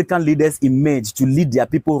good African leaders emerge to lead their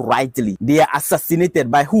people rightly, they are assassinated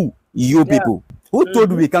by who? You people. Who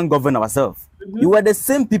told you we can't govern ourselves? You are the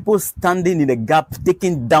same people standing in the gap,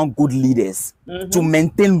 taking down good leaders to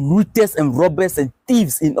maintain looters and robbers and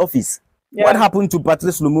thieves in office. What happened to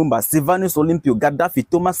Patrice Lumumba, Sylvanus Olympio, Gaddafi,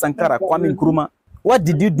 Thomas Sankara, Kwame Nkrumah? What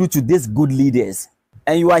did you do to these good leaders?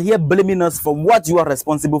 And you are here blaming us for what you are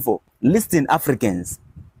responsible for. Listen, Africans,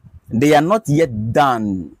 they are not yet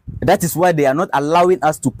done. That is why they are not allowing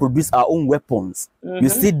us to produce our own weapons. You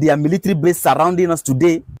see their military base surrounding us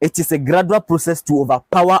today. It is a gradual process to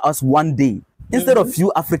overpower us one day. Instead of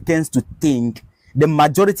you Africans to think the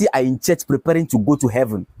majority are in church preparing to go to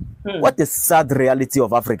heaven. What a sad reality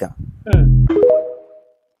of Africa.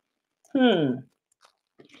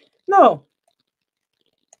 No.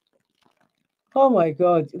 Oh my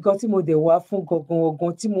God. Nǹkan tí mo dẹ̀ wá fún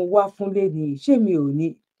gangan tí mo wá fún lénìí, ṣé mi ò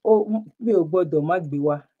ní mi ò gbọ́dọ̀ má gbé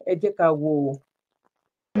wá. Ẹ jẹ́ ká wo.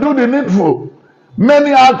 Do the needful.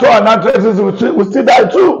 Many actors and actresses will still die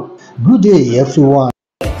too. Good day, everyone.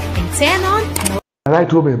 Turn on. I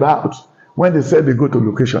told me about when they said they go to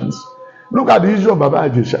locations. Look at the issue of Baba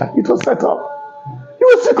Ajesha. It was set up. You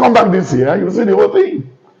will still come back this year. You will see the whole thing.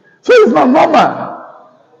 So it's not normal.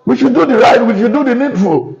 We should do the right. We should do the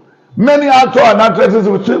needful. Many actors and actresses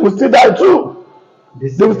will still die too.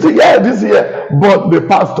 They will still this year. But the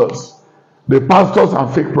pastors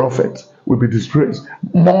and fake prophets will be disgraced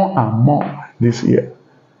more and more this year.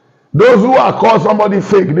 Those who are called somebody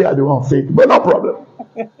fake, they are the one fake, but no problem.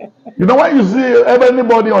 You know, when you see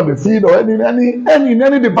anybody on the field or in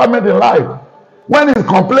any department in life, when he's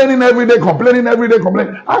complaining every day,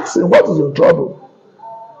 ask him, what is your trouble?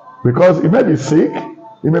 Because he may be sick,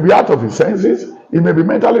 he may be out of his senses, he may be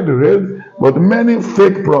mentally derailed, but many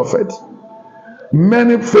fake prophets,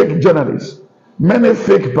 many fake journalists, many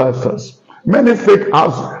fake pastors, many fake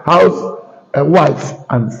house wives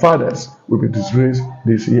and fathers will be disgraced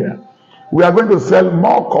this year. We are going to sell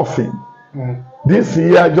more coffin this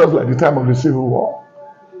year, just like the time of the Civil War,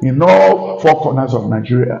 in all four corners of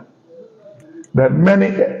Nigeria. That many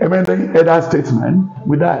elder statesmen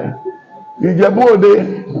will die. In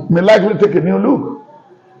Ijebu, may likely take a new look.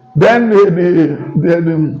 Then in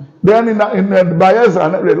the bias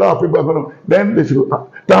and a lot of people are going to, then they should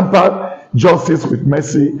tamper justice with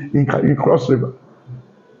mercy in Cross River.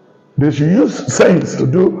 They should use sense to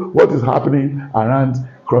do what is happening around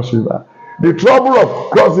Cross River. The trouble of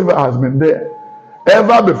Cross River has been there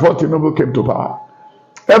ever before Tinubu came to power,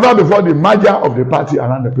 ever before the merger of the party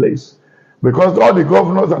around the place, because all the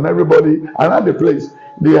governors and everybody around the place,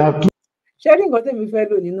 they have to. Sharing nǹkan tẹ́mi fẹ́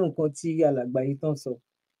lò nínú nǹkan tí alàgbà yìí tán sọ.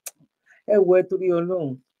 Ẹ wo ẹ torí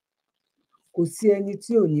Ọlọ́run, kò sí ẹni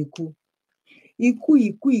tí ò ní kú. Ikú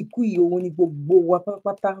yìí òun ni gbogbo wa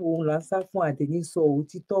pátápátá òun là ń sá fún àdéní sọ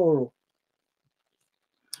òtítọ́ ọ̀rọ̀.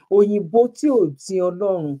 Òyìnbó tí ò ti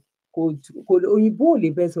Ọlọ́run òyìnbó ò lè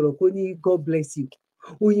bẹ sọ̀rọ̀ kó ní God bless you.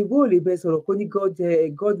 Òyìnbó ò lè bẹ sọ̀rọ̀ kó ní God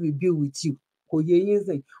will be with you. Kò yé yín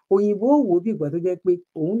sìn. Òyìnbó wò bí ìgbà tó jẹ́ pé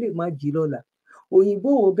òun lè má jí lọ́la. Òyìnbó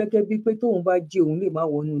wò gẹ́gẹ́ bí pé tóun bá jí òun lè má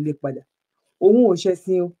wọnú ilé padà. Òun ò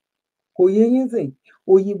ṣẹ̀sìn o. Kò yé yín sìn.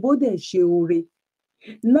 Òyìnbó dẹ̀ ṣe oore.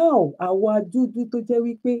 Now àwa dúdú tó jẹ́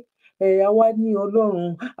wípé àwa ní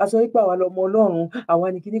Ọlọ́run, a sọ wípé àwa lọmọ Ọlọ́run,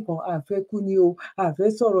 àwa ní kinní kan, a fẹ́ kú ni o, a fẹ́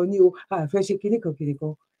sọ̀rọ̀ ni o, a fẹ́ ṣe kinní kan.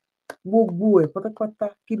 Gbogbo ẹ̀ pátápátá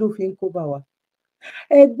kí ló fi ń kó bá wa?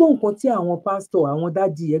 Ẹ gbọ́ nǹkan tí àwọn pásítọ̀, àwọn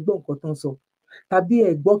dádì, ẹ gbọ́ nǹkan tán sọ. Tàbí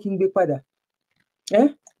ẹ gbọ́ kí n gbé padà.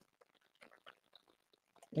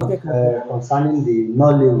 Concerning the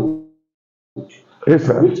Nollywood,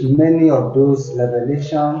 which many of those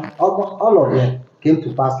revelations, all of them came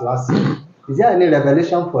to pass last year. Is there any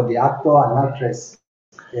revelation for the actor and actress?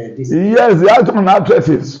 Yes, the actor and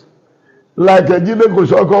actresses, like Jide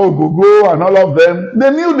Kosoko, Ogogo, and all of them, they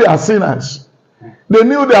knew they are sinners. They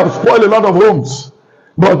knew they have spoiled a lot of homes.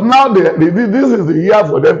 But now this is the year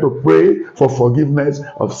for them to pray for forgiveness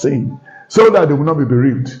of sin, so that they will not be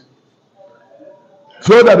bereaved.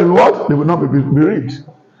 So that they will not be bereaved.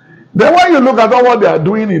 Then when you look at all what they are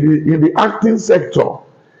doing in the acting sector,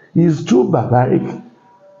 it's too barbaric.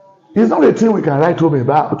 It's not a thing we can write home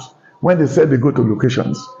about when they said they go to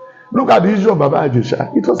locations. Look at the issue of Baba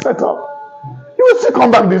Ajesha. It was set up. You will still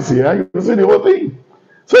come back this year. You will see the whole thing.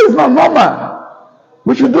 So it's not normal.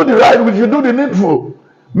 We should do the right. We should do the needful.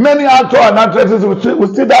 Many actors and actresses will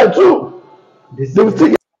still die too. They will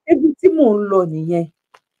still. Ibi tí mò ń lọ nìyẹn.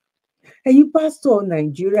 ẹ̀yin pásítọ̀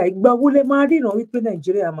Nàìjíríà, ìgbà wo lẹ máa ríran wípé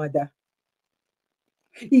Nàìjíríà máa dá?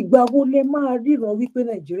 Ìgbà wo lẹ máa ríran wípé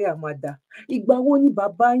Nàìjíríà máa dá? Ìgbà wo ni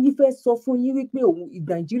bàbá yín fẹ́ sọ fún yín wípé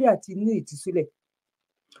Nàìjíríà ti ní ìtúsílẹ̀?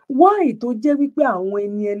 Why tó jẹ́ wípé àwọn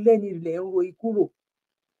ẹni ẹlẹ́ni lẹ̀ ń ro ikú rò?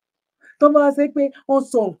 Tó bá ṣe pé wọ́n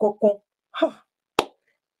sọ nǹkan kan,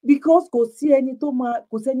 because kò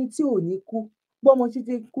sẹ́ni tí ò ní kú, bọ́mọ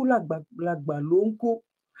títí kú làgbà ló ń kú.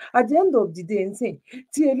 At the end of the day nsìn,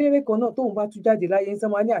 tí eléré kan náà tóun bá tún jáde láyé ń sọ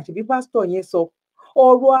máa ní àṣebí pásítọ̀ yẹn sọ,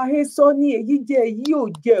 ọ̀rọ̀ àhesọ ní èyí jẹ́ èyí ò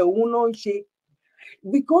jẹ́ òun náà ń ṣe.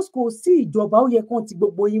 Because kò sí ìjọba, ó yẹ kán ti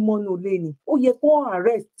gbogbo yín mọ́nú ilé ni, ó yẹ kán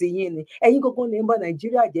arrest yín ni. Ẹ̀yin gangan lẹ ń bà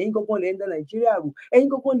Nàìjíríà jẹ́, ẹ̀yin gangan lẹ ń da Nàìjíríà rú, ẹ̀yin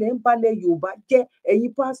gangan lẹ ń balẹ̀ Yorùbá jẹ́,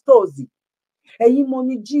 ẹ̀yin pastors, ẹ̀yin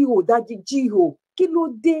mọ́mí jíhò, dájí jíhò, kí ló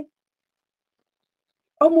dé?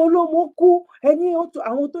 Ọmọ olómọ kú, ẹni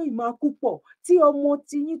àwọn tó ì máa kú pọ̀. Tí ọmọ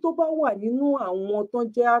tiyín tó bá wà nínú àwọn tó ń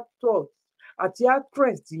jẹ́ actors àti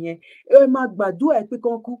actress yẹn, ẹ máa gbàdúrà pé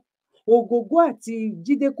kán kú. Ògògó àti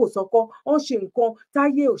Jídé Kòsọ́kọ́, wọ́n ṣe nǹkan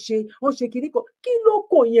táyé ò ṣe, wọ́n ṣe kinní kan. Kí ló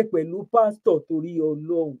kàn yẹn pẹ̀lú pásítọ̀ torí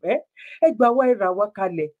Ọlọ́run? Ẹ gbà wá, ẹ rà wá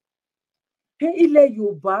kalẹ̀. Ilẹ̀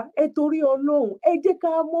Yorùbá, ẹ torí Ọlọ́run, ẹ jẹ́ ká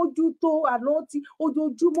mójútó àná tí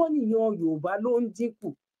ojoojúmọ́ nìyàn Yorùbá ló ń dínkù.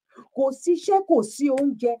 Kò síṣẹ́, kò sí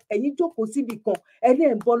oúnjẹ, ẹ̀yin jókòó síbi kan,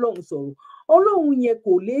 ẹlẹ́ẹ̀ ń bọ́ lọ́hùn sọ̀rọ̀. Ọlọ́run yẹn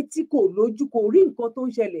kò létí, kò lójú, kò rí nǹkan tó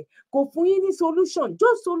ń ṣẹlẹ̀, kò fún yín ní solution,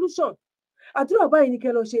 just solution. Àdúrà báyìí ni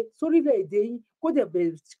kẹ́ lọ ṣe sórílẹ̀-èdè yín, kó dẹ̀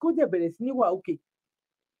bẹ̀rẹ̀ sí ní wà òkè.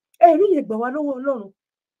 Ẹ̀rí yẹn gbà wá lọ́wọ́ Ọlọ́run.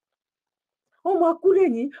 Wọ́n máa kú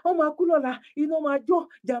lẹ́yìn, wọ́n máa kú lọ́la, iná máa jó,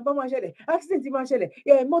 jàǹbá máa ṣẹlẹ̀, accident máa ṣẹlẹ̀,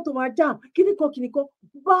 mọ́tò máa jam, kíníkan.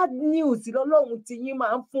 Bad news lọ́lọ́run tí yín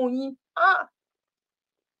máa ń fún yín.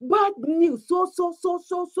 Bad news, so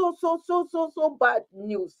bad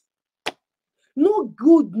news. No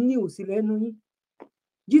good news lẹ́nu yín.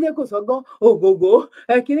 Jídé Kòsọ́kọ́, ògògó,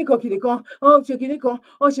 kíníkan, wọ́n ṣe kíníkan,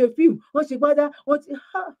 wọ́n ṣe fíìmù, wọ́n ṣe gbádá, wọ́n ti,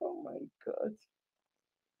 oh my God.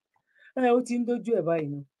 Ó ti ń dojú ẹ̀ báyìí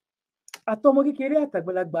náà. Àtọmọ kékeré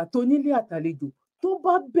àtàgbàlagbà, àtonílé àtàlejò, tó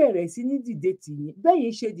bá bẹ̀rẹ̀ sí ní dìde tì yín,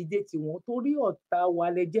 bẹ́yìn ṣe dìde tì wọ́n torí ọ̀tá wa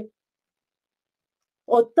lẹ jẹ́.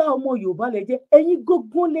 Ọ̀tá ọmọ Yorùbá lẹ jẹ́. Ẹ̀yin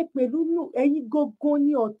gógó lé pẹ̀lú nù, ẹ̀yin gógó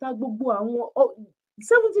ní ọ̀tá gbogbo àwọn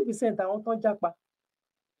 70% àwọn tán jápa.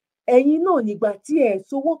 Ẹ̀yin náà nígbà tí ẹ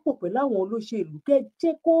sowọ́pọ̀ pẹ̀lú àwọn olóṣèlú, kẹ́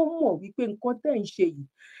jẹ́ kó mọ̀ wípé nǹkan tẹ́ ń ṣe yìí,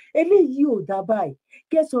 eléyìí ò dá báyìí.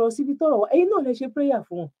 Kẹ́ sọ̀rọ̀ síbi tọ́rọ̀ wá. Ẹ̀yin náà lẹ ṣe prayer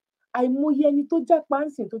fún wọn. Àìmọye ẹni tó jápa ń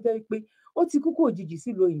sìn tó jẹ́ pé ó ti kú kò òjijì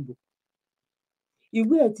sílùú òyìnbó.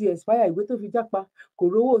 Ìwé ẹ̀ ti expire, ìwé tó fi jápa, kò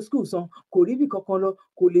rówó school san, kò rí bí kankan lọ,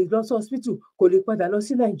 kò lè lọ sí hospital, kò lè padà lọ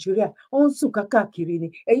sí Nàìjíríà, ó ń sùn káàkiri ni.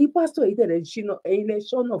 Ẹ̀yin pásítọ̀ yìí tẹ̀lé ṣínà, ẹ̀yin lẹ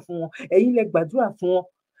ṣọ́nà fún wọn, ẹ̀yin lẹ gbàdúrà fún wọn.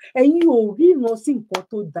 Ẹ̀yin ò ríran sí nǹkan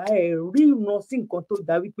tó dá, ríran sí nǹkan tó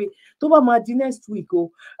dá wípé tó bá máa di next week o,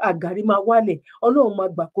 àgàrí máa wálẹ̀, Ọlọ́run máa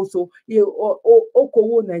gbàkóso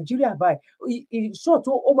okòwò Nàìjíríà báyìí. Short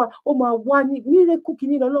ó máa wá ní mírèkù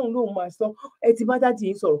kìíní lọ́lọ́run ló máa sọ. Ẹ ti bá dáàdì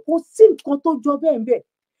yín sọ̀rọ̀, kò sí nǹkan tó jọ bẹ́ẹ̀ ń bẹ̀.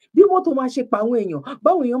 Bí mọ́tò máa ṣe pa àwọn èèyàn,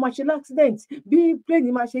 báwọn èèyàn máa ṣe l'accident, bí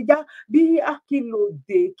plane máa ṣe já, bí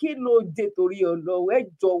kí ló dé torí Ọlọ́run. Ẹ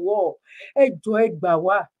jọ̀wọ́, ẹ gbà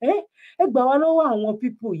wá, ẹ gbà wá lọ́wọ́ àwọn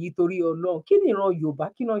pípù yìí torí Ọlọ́run. Kí ni ìran Yorùbá,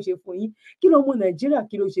 kí ló ń ṣe fún yín? Kí ló mú Nàìjíríà,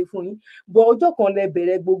 kí ló ṣe fún yín? Bọ̀ ọjọ́ kan lẹ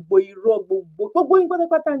bẹ̀rẹ̀ gbogbo irọ́, gbogbo yín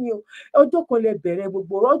pátápátá ni o. Ọjọ́ kan lẹ bẹ̀rẹ̀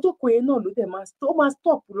gbogbo ọ̀rọ̀, ọjọ́ kan yẹn náà ló dẹ̀ máa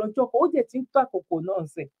stop lọ́jọ́ kan. Ó dẹ̀ ti ń tó àkókò náà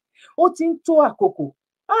sẹ̀, ó ti ń tó àkókò.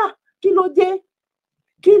 Kí ló dé?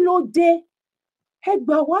 Kí ló dé? Ẹ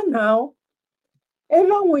gbà wá náà. Ẹ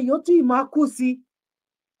láwọn èèyàn tí ì máa kú sí.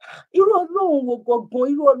 Irú Ọlọ́run wo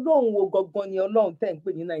gangan ni Ọlọ́run tẹ́ ń pè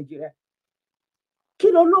ní Nàìjíríà? Kí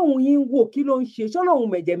lọ́lọ́run yín ń wò? Kí ló ń ṣe? Ṣé Ọlọ́run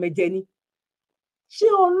mẹ̀jẹ̀mẹ̀jẹ̀ ni? Ṣé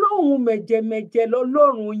Ọlọ́run mẹ̀jẹ̀mẹ̀jẹ̀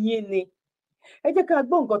lọ́lọ́run yín ni? Ẹ jẹ́ ká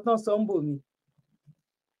gbọ́ nǹkan tán sọ ń bò mí.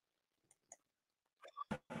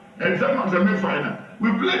 Except on semi-final. We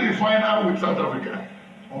played the final with South Africa.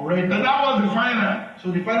 Already. And that was the final. So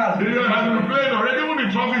the final has been played already. Even the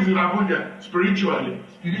trophies in Abuja, spiritually.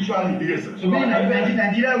 Yes. Sir. So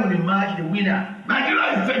Nigeria will emerge the winner.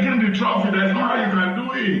 Nigeria is taking the trophy. There's no how you can do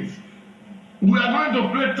it. We are going to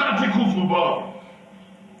play tactical football.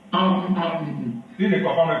 This is a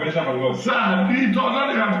confirmed revelation from God. Sir, it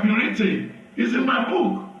already has been written. It's in my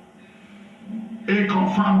book. A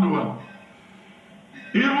confirmed one.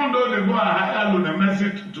 Even though they go and hire the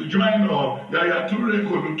message to join or Yaya Toure,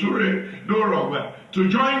 Kolu Toure, Doroba, to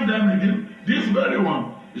join them again, this very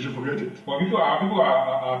one, you should forget it. But people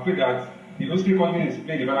are afraid that the Oscar company is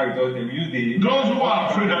playing the banner because they will use the... Those who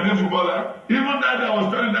are afraid of the footballer, even that I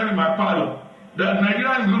was telling them in my parlor, that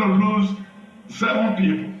Nigeria is going to lose 7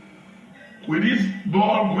 people with this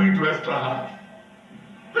ball going to extra half.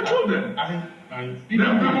 I told them.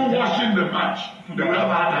 Then people watching the match, they will have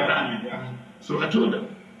a heart attack. So I told them.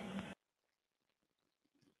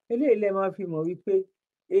 eléyìí lè máa fi mọ̀ wípé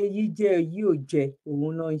èyí jẹ́ èyí ò jẹ́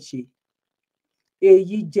òun náà ń ṣe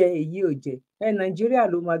èyí jẹ́ èyí ò jẹ́ Nàìjíríà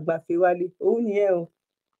ló máa gbafẹ́ wálé òun nìyẹn o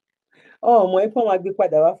ọmọ ẹ kàn máa gbé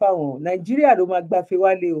padà wá fáwọn Nàìjíríà ló máa gbafẹ́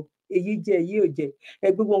wálé o èyí jẹ́ èyí ò jẹ́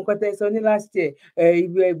gbogbo nǹkan tẹ́ sọ ní last year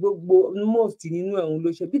ìwé gbogbo most nínú ẹ̀hún ló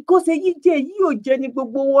ṣe because èyí jẹ́ èyí ò jẹ́ ni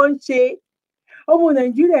gbogbo wọn ń ṣe ọmọ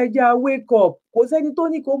Nàìjíríà jẹ́ wake up kò sẹ́ni tó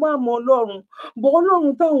ní kó má mọ Ọlọ́run bọ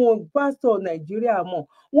Ọlọ́run táwọn pásítọ̀ Nàìjíríà mọ̀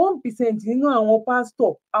 1% nínú àwọn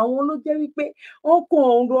pásítọ̀ àwọn ló jẹ́ wípé wọ́n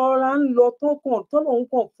kàn rọra ń lọ tọ́lọ́run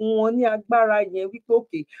kàn fún wọn ní agbára yẹn wípé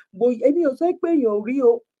òkè bó èmi ò sọ pé èèyàn rí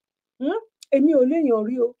o èmi ò léèyàn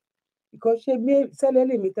rí o ìkọ́ṣe sẹ́lẹ̀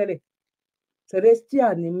lèmi tẹ́lẹ̀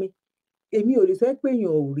celestial ni mí èmi ò lè sọ pé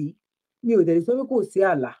èèyàn ò rí mi ò dẹ̀ lè sọ pé kò sí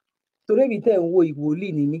àlà torí èmi tẹ̀ ń wo ìwòlíì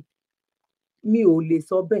ni mí mi ò lè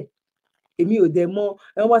sọ bẹ́ẹ̀ èmi ò dẹ̀ mọ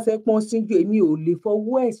ẹ wá sẹ pọ́n síjú èmi ò lè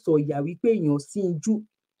fọwọ́ ẹ̀ sọ̀yà wípé èèyàn síjú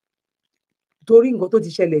torí nǹkan tó ti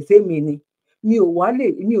ṣẹlẹ̀ sémi ni mi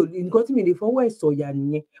ò nǹkan tí mi lè fọwọ́ ẹ̀ sọ̀yà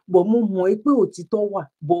nìyẹn bọ̀ mo mọ̀ pé òtítọ́ wà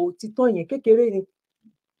bọ̀ òtítọ́ yẹn kékeré ni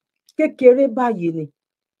kékeré báyìí ni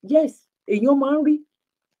yes èèyàn máa ń rí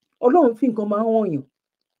Ọlọ́run fi nǹkan máa ń hàn yàn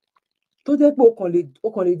tó jẹ́ pé o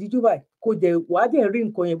kàn lè díjú báyìí kò dẹ̀ wàá dẹ̀ rí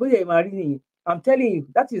nǹkan yẹn bó dẹ̀ máa rí nìyẹn I'm telling you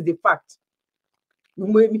that is the fact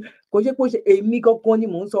kò ṣe pé èmi gangan ni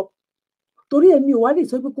mò ń sọ torí èmi ò wá lè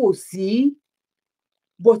sọ pé kò sí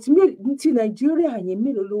but ti Nàìjíríà yẹn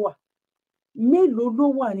mélòó ló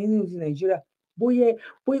wà nínú ti Nàìjíríà bóyá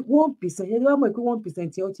 1% yẹn wá mọ̀ pé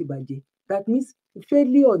 1% yẹn ó ti bàjẹ́ that means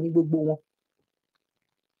failure ní gbogbo wọn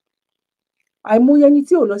àìmọye ẹni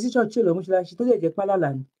tí ò lọ sí ṣọ́ọ̀ṣì ò lọ mọ́ṣáláṣí tó lè jẹ́ pálálà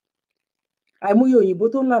ni àìmọye òyìnbó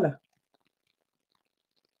tó ń lálà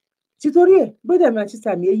títorí ẹ̀ gbọ́dọ̀ máa ṣe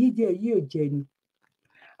sàmì èyí jẹ́ èyí ò jẹ́ ni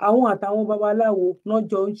àwọn àtàwọn babaláwo náà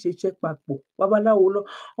jọ ń ṣiṣẹ́ papọ̀ babaláwo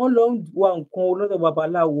wọ́n lọ ń wa nǹkan lọ́dọ̀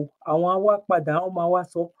babaláwo àwọn awá padà wọ́n máa wá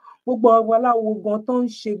sọ gbogbo babaláwo gan tó ń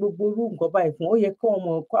ṣe gbogbo irú nǹkan báyìí fún ó yẹ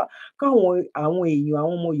káwọn àwọn èèyàn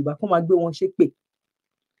àwọn ọmọ Yorùbá kó máa gbé wọn ṣépè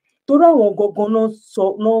torí àwọn gangan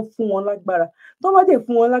náà fún wọn lágbára tó bá dé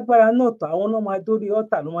fún wọn lágbára náà tó àwọn náà máa dórí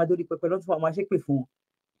ọ̀tà ló máa dórí pẹpẹ lọ́tún máa ṣépè fún wọn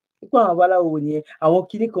nípa àwọn babaláwo wo nìyẹn àwọn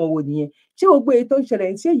kinní kan wo nìyẹn ṣé gbogbo èyí tó ń ṣẹlẹ̀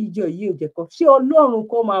ní ṣé èyí jẹ́ èyí ò jẹ́ kan ṣé Ọlọ́run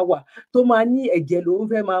kan máa wà tó máa ní ẹ̀jẹ̀ lòún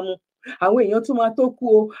fẹ́ máa mu àwọn èèyàn tún máa tó kú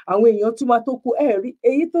o àwọn èèyàn tún máa tó kú rí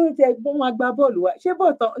èyí tó jẹ gbọ́n máa gba bọ́ọ̀lù wa ṣé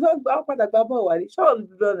bọ́ọ̀tàn wọ́n padà gba bọ́ọ̀lù wa rí ṣọ́ọ̀lù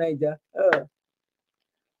lọ Nàìjà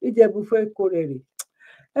Ìjẹ̀bú fẹ́ kó rẹ̀ rè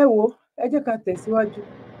ẹ wo ẹ jẹ́ ká tẹ̀síwájú.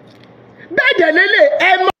 bẹ́ẹ̀ dẹ̀ lélẹ̀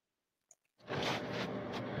ẹ mọ́.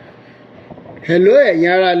 hello ẹ̀yin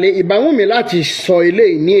aráalé ìbámu mi láti sọ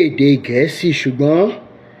eléyìí ní èdè Gẹ̀ẹ́sì ṣùgbọ́n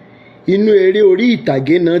inú eré orí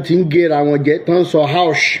ìtàgé náà ti ń géra wọn jẹ tó ń sọ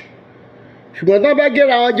house ṣùgbọ́n tó bá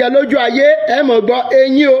géra wọn jẹ lójú ayé ẹ mọ̀ gbọ́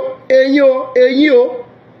eyín o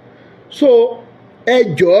so ẹ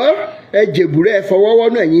jọ̀ọ́ ẹ jèbùrẹ́ ẹ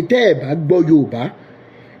fọwọ́wọ́nú ẹ̀yin tẹ́ ẹ bá gbọ́ Yorùbá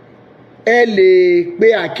ẹ lè pe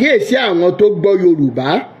àkíyèsí àwọn tó gbọ́ Yorùbá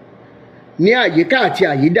ní àyíká àti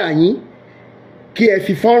àyídà yín kí ẹ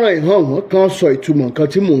fi fọ́nrán ìhàn wọn kan sọ ìtumọ̀ nǹkan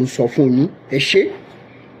tí mò ń sọ fún yín ẹ ṣé.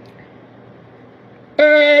 ẹ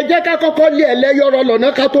jẹ́ ká kọ́kọ́ lé ẹlẹ́yọ̀rọ̀ lọ́nà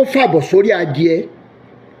ká tó fàbọ̀ sórí adìẹ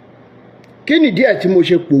kí nìdí ẹ̀ tí mo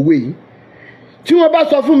ṣe pòwe yìí tí wọ́n bá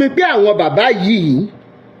sọ fún mi pé àwọn bàbá yìí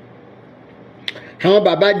àwọn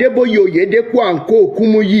bàbá Adébóyè Oyèdépò àǹkó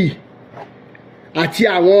òkúmú yìí àti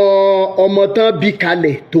àwọn ọmọ tán bí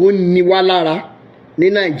kalẹ̀ tó ń ní wá lára ní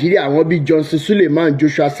Nàìjíríà àwọn bíi Johnson Suleiman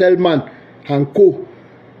Joshua Selman àǹkó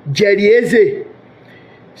Jerry Eze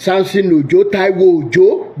Samson Òjó Táíwò Òjó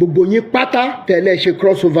gbogbo yín pátá tẹ́lẹ̀ ṣe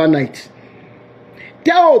crossover night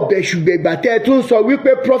tẹ́ ò bẹ̀ṣùgbẹ̀gbà tẹ́ ẹ tún sọ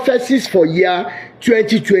wípé prophecies for year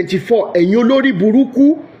 2024 ẹ̀yin olórí burúkú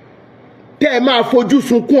tẹ́ ẹ máa fojú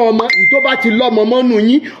sunkún ọmọ yìí tó bá ti lọ́mọ mọ́nú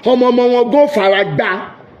yín ọmọ wọn gó fara gbá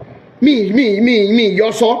mi yọ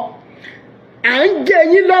sọ à ń gé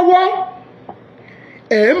yín lọ́wọ́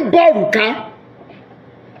ẹ̀ ń bọ̀rùka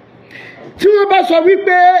tí wọ́n bá sọ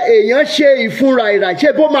wípé èèyàn ṣe ìfúnra ìràṣẹ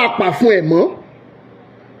bó máa pa fún ẹ̀ mọ́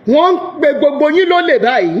wọ́n ń pe gbogbo yín lólè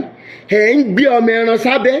báyìí ẹ̀ ń gbé ọmọ ẹran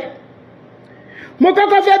sábẹ́ mo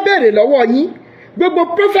kọ́kọ́ fẹ́ béèrè lọ́wọ́ yín gbogbo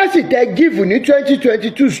prophecy tẹ́ gíìfù ní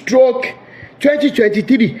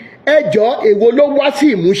 2022/2023 ẹ jọ̀ọ́ èwo ló wá sí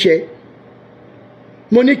ìmúṣẹ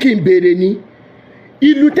mo ní kí n béèrè ni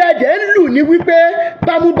ìlú tẹ́ẹ̀dẹ̀ ń lù ní wípé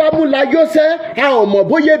bámúbámú la yó sẹ́ a ò mọ̀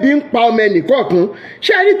bóyá bí ń pa ọmọ ẹnìkọ̀ọ̀kan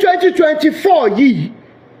ṣé ní 2024 yìí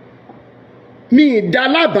mi ì dá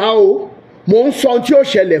lábàá o mò ń sọ ohun tí ó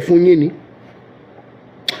ṣẹlẹ̀ fún yín ni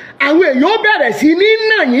àwọn èèyàn bẹ̀rẹ̀ sí ní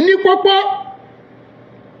nà yín ní pópó,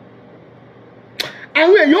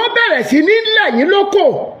 àwọn èèyàn bẹ̀rẹ̀ sí ní lẹ̀ yín lóko,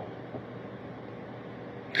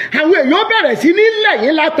 àwọn èèyàn bẹ̀rẹ̀ sí ní lẹ̀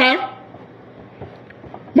yín láta.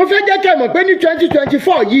 Mo fẹ́ jẹ́ kẹ́ mọ̀ pé ní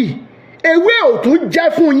 2024 yìí ewé ò tún jẹ́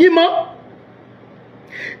fún yín mọ́,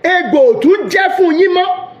 egbò ò tún jẹ́ fún yín mọ́.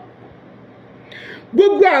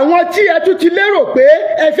 Gbogbo àwọn tí ẹ tún ti lérò pé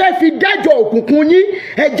ẹ fẹ́ fi dájọ́ òkùnkùn yín,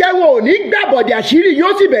 ẹ̀jẹ̀ wọn ò ní gbàbọ̀dẹ̀, àṣírí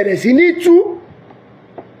yóò sì bẹ̀rẹ̀ sí ní tú.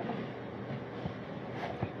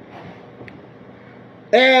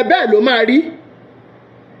 Bẹ́ẹ̀ ló máa rí.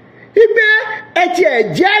 Wípé ẹ ti ẹ̀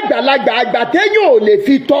jẹ́ àgbàlagbà, àgbà téèyàn ò lè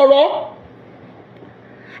fi tọrọ,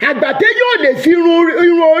 àgbà téèyàn ò lè fi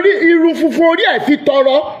irun funfun orí ẹ̀ fi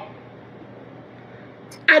tọrọ,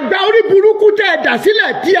 àgbà orí burúkú tẹ́ ẹ dà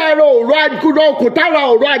sílẹ̀ tí ara òrò agolo okùn tára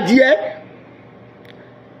òrò adìẹ,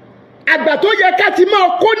 àgbà tó yẹ ká ti máa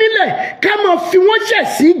kó nílẹ̀ ká máa fi wọ́n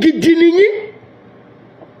ṣẹ̀sín gidi nìyí.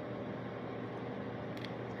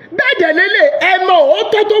 Bẹ́ẹ̀ dẹ̀ lélẹ̀ ẹ mọ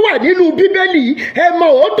òótọ́ tó wà nínú bíbélì, ẹ mọ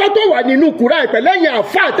òótọ́ tó wà nínú Kùránì pẹ̀lẹ́yìn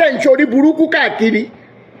àfáà tẹ́ ń ṣorí burúkú káàkiri.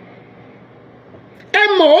 Ẹ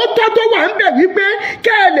mọ̀ òótọ́ tó wà ń bẹ̀ wípé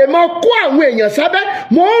kẹ́ ẹ lè mọ kó àwọn èèyàn sábẹ́.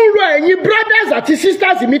 Mò ń rọ ẹ̀yin brothers àti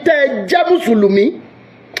sisters mi tẹ́ ẹ jẹ́ mùsùlùmí,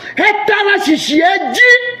 ẹ tara ṣìṣì ẹ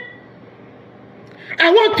jí.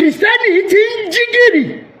 Àwọn kìrìsìtẹ́nì ti ń jí gìrì,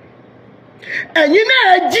 ẹ̀yin náà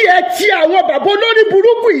ẹ jí, ẹ ti àwọn bàbá olórí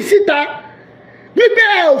burúkú yìí síta wípé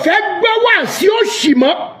ẹ ò fẹ́ gbọ́ wá sí òṣì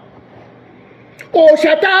mọ́.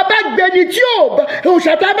 Òòṣà tá a bá gbẹni tí ò bá,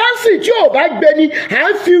 òòṣà tá a bá ń sìn tí ò bá gbẹni, à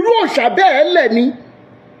ń fi irú òòṣà bẹ́ẹ̀ lẹ̀ ni.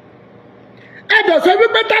 Ẹ dọ̀ sọ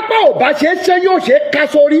wípé tápá ò bá ṣe é ṣe yóò ṣe é ká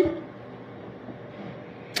sórí.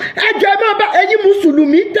 Ẹ jẹ́ máa bá ẹ̀yin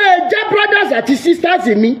mùsùlùmí tẹ́ ẹ jẹ́ brothers àti sisters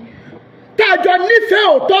mi tá a jọ nífẹ̀ẹ́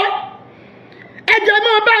òótọ́. Ẹ jẹ́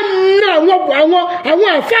máa bá na àwọn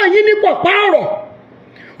àfáà yín ní pọ̀pá ọ̀rọ̀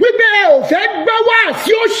wípé ẹ ò fẹ́ gbọ́ wá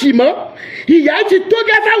sí òṣì mọ́. Ìyà ti tó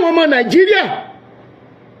gẹ́ fáwọn ọmọ Nàìjíríà.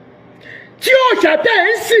 Tí òòṣà tẹ́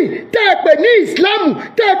ẹ ń sìn, tẹ́ ẹ pè ní Ìsìlámù,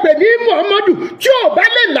 tẹ́ ẹ pè ní Muhammadu, tí ò bá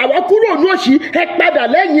lè là wá kúrò ní òṣì, ẹ padà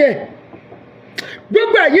lẹ́yìn ẹ̀.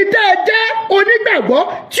 Gbogbo ẹ̀yin tẹ́ ẹ jẹ́ onígbàgbọ́,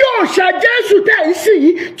 tí òòṣà Jésù tẹ́ ẹ ń sìn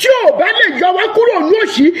yìí, tí ò bá lè yọ wá kúrò ní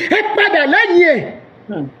òṣì, ẹ padà lẹ́yìn ẹ̀.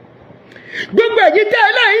 Gbogbo ẹ̀yin tẹ́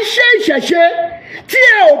ẹ náà ń ṣe ìṣẹ̀ṣe, tí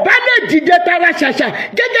ẹ ò bá lè dìde tara ṣàṣà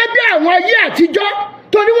gẹ́gẹ́ bí àwọn ayé àtijọ́,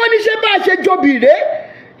 torí wọ́n ní ṣé bá a ṣe jobì rèé,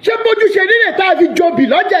 ṣé bójú ṣe nílẹ̀ tá a fi jobì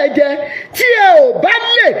lọ́jà ẹ̀jẹ̀, tí ẹ ò bá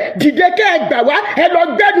lè dìde kẹ́ ẹ gbà wá, ẹ lọ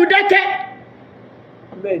gbẹ́nu dákẹ́.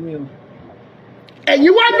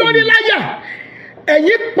 Ẹ̀yin wá lórí láyà,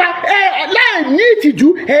 ẹ̀yin pa láì ní ìtìjú,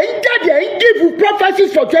 ẹ̀ ń jáde, ẹ̀ ń give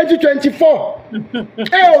prophecies for 2024.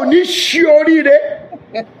 Ẹ ò ní ṣí oríire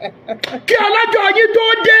kí ọlọ́jọ́ yín tó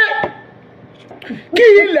dé, kí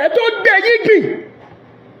ilẹ̀ tó gbé yín gbìn,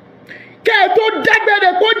 kẹ́ ẹ tó dágbére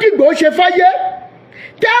kó dìgbò ṣe fáyé,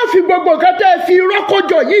 tẹ́ ẹ fi gbogbo nǹkan tẹ́ ẹ fi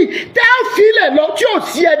rọ́kọjọ yìí, tẹ́ ẹ fi ilẹ̀ lọ tí ò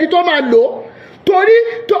sí ẹni tó máa lò ó,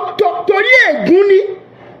 torí ègún ni.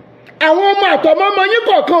 Àwọn ọmọ àtọmọ ọmọ yín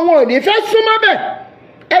kọ̀ọ̀kan wọn ò ní fẹ́ súnmọ́ bẹ̀.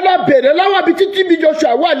 Ẹ lọ bèrè lọ́wọ́ ibi tí TB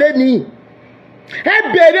Joshua wà lẹ́nìí, ẹ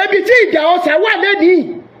bèrè ibi tí ìjà ọ̀sà wà lẹ́nìí,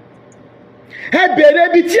 ẹ bèrè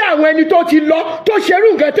ibi tí àwọn ẹni tó ti lọ tó ṣerú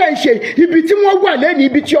nǹkan tẹ́ ń ṣe, ibi tí wọ́n wà lẹ́nìí,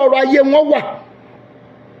 ibi tí ọrọ̀ ayé wọn wà.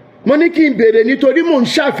 Mo ní kí n bèrè nítorí mò ń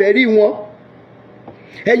ṣàfẹ́rí wọn.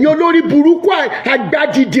 Ẹ̀yin olórí burúkú, àgbà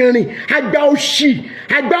dìdìrìn, àgbà òṣì,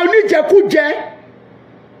 àgbà oníjẹkújẹ.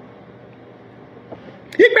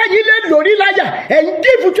 Ìgbà yìí lè lórí láyà, ẹ̀ ń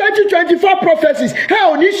give 2024 prophecies, ẹ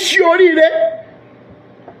ò ní ṣí oríire.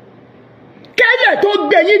 Kẹ́lẹ̀ tó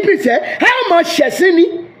gbé yín gbèsè, ẹ ò mọ̀ ṣẹ̀sín ni,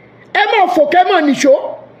 ẹ mọ̀ fòkẹ́ mọ̀ nìṣó,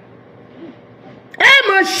 ẹ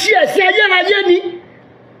mọ̀ ṣí ẹ̀sìn ayérayé ni.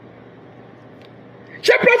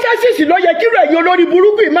 Ṣé prophecies ló yẹ kí ẹ̀yin olórí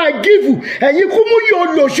burúkú yìí máa give? Ẹ̀yin kú mú yóò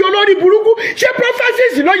lòṣì olórí burúkú. Ṣé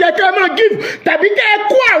prophecies ló yẹ kí ẹ máa give? Tàbí kẹ́ ẹ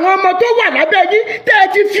kó àwọn ọmọ tó wà lábẹ́ yín tẹ́ ẹ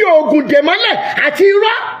ti fi oògùn dè mọ́lẹ̀ àti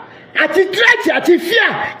irọ́ àti threat àti fear,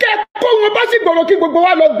 kẹ́ ẹ kó wọn bá sí gbòòrò kí gbogbo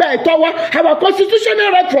wa lọ gba ẹ̀tọ́ wa, our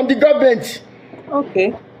constitutional right from the government.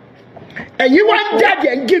 Okay. Ẹ̀yin wá ń jáde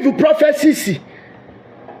ẹ̀ ń give prophecies.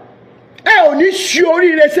 Ẹ ò ní ṣí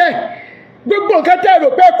oríire sẹ́. Gbogbo nǹkan tẹ́ ẹ rò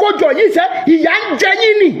pé kójọ yìí sẹ́, ìyà ń jẹ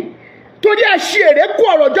yín nì, torí ẹ ṣe èrè kú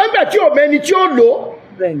ọ̀rọ̀ jọ́ngbà tí ò mẹ́ni tí ó lò ó.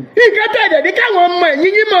 Nǹkan tẹ́ ẹ dẹ̀ ní káwọn ọmọ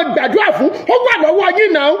ẹ̀yìn yín máa gbàdúrà fún, ó wà lọ́wọ́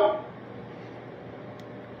yín náà.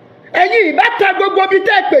 Ẹ̀yin ìbá ta gbogbo ibi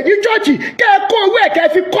tẹ́ ẹ pè ní chọ́ọ̀chì, kẹ́ ẹ kó owó ẹ̀ kẹ́ ẹ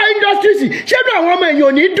fi kọ́ industries, ṣé bí àwọn ọmọ èèyàn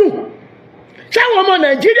ò ní dùn? Ṣáwọn ọmọ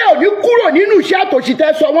Nàìjíríà ò ní kúrò nínú iṣẹ́ àtòṣì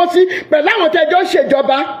tẹ́ sọ wọ́n sí pẹ̀lú àwọn tẹ́jọ́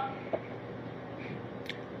ṣèjọba?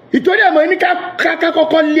 ìtorí ẹ̀mọ́ ní ká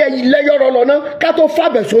kọ́kọ́ lé lẹ́yọ̀rọ̀ lọ náà ká tó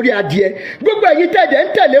fàbẹ̀ sórí adìẹ gbogbo ẹ̀yin tẹ̀dẹ̀ ń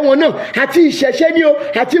tẹ̀lé wọn náà àti ìṣẹ̀ṣe ni o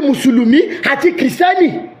àti mùsùlùmí àti kìrìsìtẹ́nì.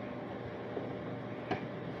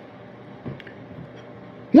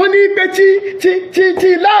 wọ́n ní pé tí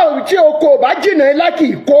ilá tí oko ò bá jìnnà ilá kì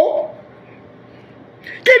í kó.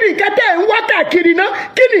 kí ni nǹkan tẹ́ ẹ̀ ń wá káàkiri náà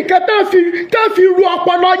kí ni nǹkan tẹ́ fi ru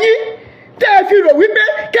ọpọlọ yín tẹ́ ẹ fi rò wípé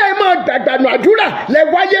kẹ́ ẹ máa gbàgbànú àdúrà lẹ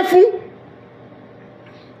wáyé fún.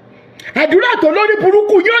 àdúrà tó lórí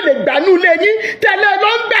burúkú yóò lè gbànú lé yín tẹ́lẹ̀ ló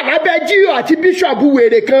ń gbà lábẹ́ jíò àti bíṣọ̀bù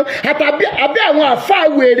wèrè kan àtàbí abẹ́ àwọn àfáà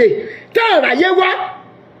wèrè tẹ́ ẹ̀ ráyé wá.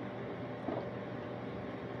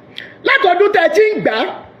 látọdún tẹ́ ti ń gbà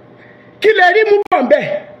kí lè rí mú bọ̀ bẹ́ẹ̀.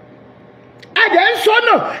 àjẹ́ ń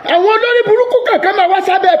sọ́nà àwọn olórí burúkú kankan máa wá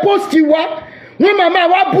sábẹ́ pósìtì wa wọ́n máa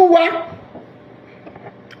wá bú wa.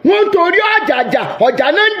 wọ́n ń torí ọjà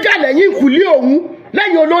náà ń jà lẹ́yìn ìkùlé òun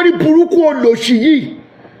lẹ́yìn olórí burúkú olòṣì yìí.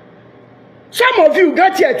 some of you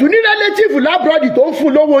gan tiẹ̀ tún ní relative lábúrọ̀dì tó ń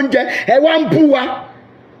fún lówó oúnjẹ ẹ wá ń bú wa.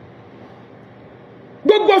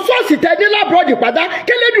 gbogbo ṣọ́ọ̀ṣì tẹ ní lábúrọ̀dì pátá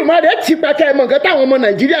k'Ẹlẹ́dùmarè ti pẹ̀kẹ́ ẹ̀ mọ̀ nǹkan táwọn ọmọ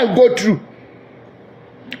nàìjíríà ń go through.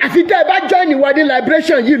 àfi tẹ́ ẹ bá join wa ní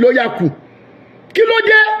liberation yìí ló yà kù. kí ló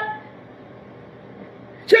dé?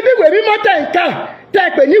 ṣé bí ìwé mímọ́ tẹ̀ ń kà tẹ́ ẹ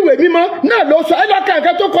pè ní ìwé mímọ́ náà ló sọ ẹ lọ́ka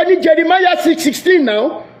nǹkan tó kọ ní Jeremiah 6:16 náà.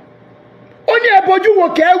 ó ní ẹ bójú wo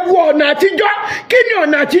kẹ́ ẹ wo ọ̀nà àtijọ́ kí ni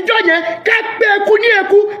ọ̀nà àtijọ́ yẹn ká pe eku ní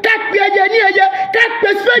eku ká pe ẹyẹ ní ẹyẹ ká pe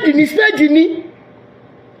spade ní spade ní.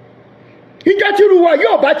 ìjọ tí ruwa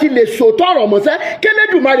yóò bá ti lè sòótọ́ ọ̀rọ̀ mọ́sẹ́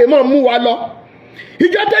k'Ẹlẹ́dùmarè máa mú wa lọ.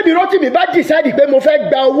 ìjọ tẹ́mi Rótìmí bá dìsáìdì pé mo fẹ́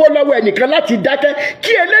gba owó lọ́wọ́ ẹnìkan láti dákẹ́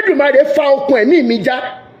kí Ẹlẹ́dùmarè fa okùn ẹ̀mí mi já.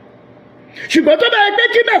 ṣùgbọ́n tó bá yẹ pé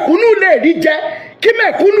kí mẹ̀kúnnù lè rí jẹ kí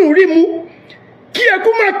mẹ̀kúnnù rí mu kí eku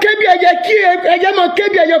máa ké bí ẹyẹ kí ẹyẹ máa ké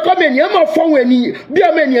bí ẹyẹ kọ́mọ ènìyàn máa fọhùn ènìyàn bí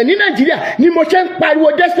ọmọ ènìyàn ní Nàìjíríà ni mo ṣe ń pariwo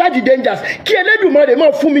despite the dangers kí Ẹlẹ́dùmarè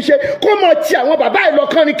máa fún mi ṣe kó máa ti àwọn bàbá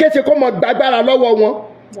ìlọkàn ní kése kó máa gbàgbára lọ́wọ́ wọn.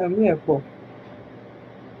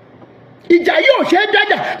 ìjà yóò ṣe é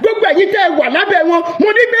dájà gbogbo ẹ̀yin tẹ́ ẹ wà lábẹ́ wọn mo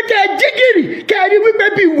ní pé kẹ́ ẹ jí gìrì kẹ́ ẹ rí wípé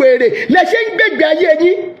bí wèrè lẹ ṣe ń gbègbè ayé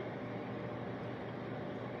yín.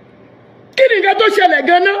 kí ni nǹkan tó ṣẹlẹ̀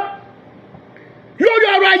gan-an lórí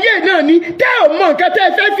ọ̀rọ̀ ayé náà ni tẹ́ ò mọ nǹkan tẹ́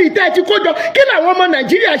ẹ fẹ́ fi tẹ́ ẹ ti kó jọ kí làwọn ọmọ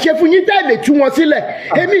Nàìjíríà ṣe fún yín tẹ́ ẹ lè tú wọn sílẹ̀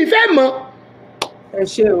èmi ìfẹ́ mọ̀. ẹ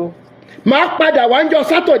ṣé o. máa padà wá ń jọ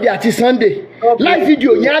Saturday àti Sunday live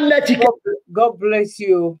video yẹn á lẹ́tí. God bless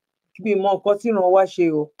you bí mọ nǹkan tí ràn wá ṣe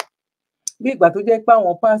o bí ìgbà tó jẹ́ pé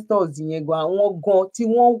àwọn pastors yẹn gan àwọn gan tí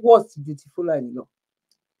wọ́n worst ju ti Fúlàní lọ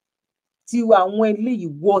tí àwọn eléyìí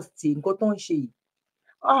worst nǹkan tó ń ṣe yìí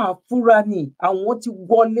fúra ni àwọn ti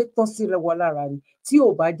wọlé tán síra wa lára ni tí ò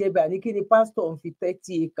bá jẹ́ bẹ́ẹ̀ ní kí ni pastor ń fi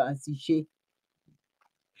 30 acres ṣe.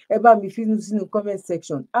 ẹ bá mi fi sínú comment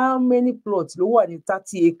section how many plots ló wà ní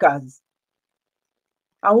 30 acres.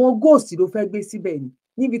 àwọn ghost ló fẹ́ gbé síbẹ̀ ni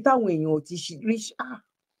níbi táwọn èèyàn ò ti rí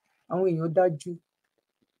àwọn èèyàn dájú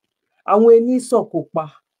àwọn ẹni sọ̀kò pa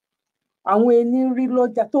àwọn ẹni rí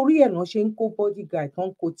lọ́jà torí ẹ̀ náà ṣe ń kó bodyguard tó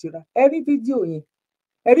ń kó tira ẹ rí fídíò yẹn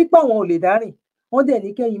ẹ rí pé àwọn ò lè dárìn wọ́n dẹ̀ ní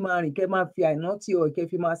kẹ́yìn máa rìn kẹ́ máa fi àìná tí ọ̀ kẹ́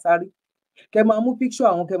fi máa sáré kẹ́ máa mú picture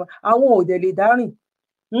àwọn ò dẹ̀ lè dárìn.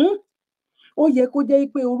 ó yẹ kó jẹ́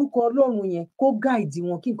pé orúkọ Ọlọ́run yẹn kó gáìdì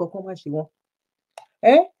wọn kí nǹkan kan má ṣe wọn.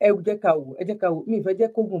 ẹ jẹ́ ká wò mi ìfẹ́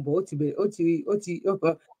jẹ́ kó gùn bọ̀ ó ti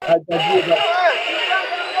àgbàdo ọba.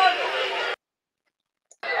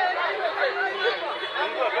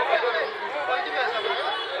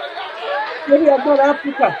 lórí agbára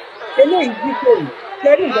Áfíríkà eléyìí dípò yìí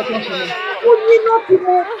kẹrí nǹkan tó ń ṣe ó níná tí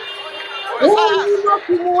mo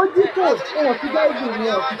ó dípò ẹ̀wọ̀n tí báyìí ní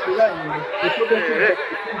ọ̀sìn tó rà ní ètò bẹ́ẹ̀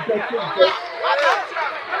tó jẹ.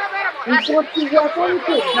 nǹkan tí wa tó ń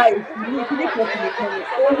kò gba èsì ní ìdílé kan sì nìkan ni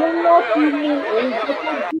òun náà fi mú òun tó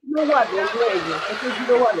jí ló wà lọ́wọ́ ẹ̀yẹ tó jí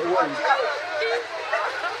ló wà lọ́wọ́ ẹ̀yẹ.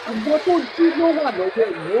 ìgbọ́n tó jí ló wà lọ́wọ́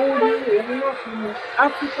ẹ̀yẹ ó ní òun náà fi mú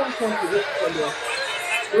African country ló ti tẹ̀lé ọ.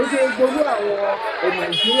 ó dé gbogbo àwọn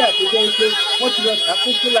Nàìjíríà tó jẹ́ pé wọ́n ti lọ tà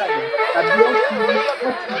fún Fúlàní tàbí wọ́n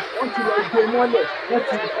ti lọ gbé mọ́lẹ̀ wọ́n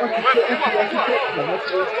ti lọ sí pé ìgbà wọ́n ti lọ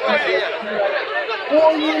sí ó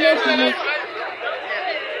ní lẹ́sìn ní.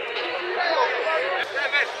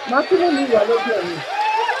 màá tún lè wà lọ́jọ́ mi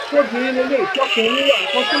tóbìnrin lélẹ̀ ìtọ́kùnrin wà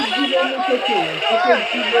nǹkan tó jí lómú sókè yẹn nǹkan tó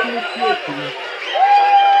jí lómú sí òkè yẹn.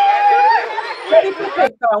 ṣé ní pípẹ́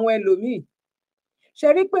ta àwọn ẹlòmíì ṣe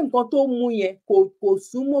rí pé nǹkan tó mú yẹn kò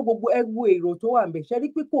súnmọ́ gbogbo ẹgbẹ́ èrò tó wà ńbẹ̀ ṣe rí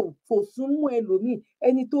pé kò súnmọ́ ẹlòmíì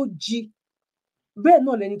ẹni tó jí bẹ́ẹ̀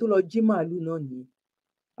náà lẹni tó lọ jí màálù náà nìyẹn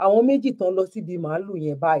àwọn méjì tán lọ síbi màálù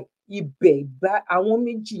yẹn báyìí ibẹ̀ bá àwọn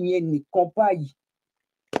méjì yẹn nìkan báyìí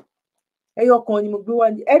ẹyọ kan ni mo gbé wá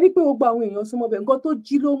ní ẹ rí pé gbogbo àwọn èèyàn súnmọ́ bẹ́ẹ̀ nǹkan tó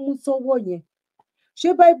jí ló mú sọ́wọ́ yẹn ṣé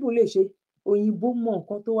báìbù lè ṣe òyìnbó mọ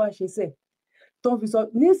nǹkan tó wá ṣe sẹ́ẹ̀ tó ń fi sọ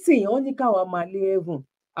nísìnyí wọ́n ní káwa máa lé heaven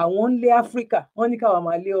àwọn ń lé áfíríkà wọ́n ní káwa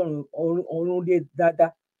máa lé ọ̀run lé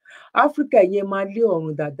dáadáa áfíríkà yẹn máa lé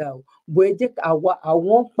ọ̀run dáadáa o bó ẹ jẹ́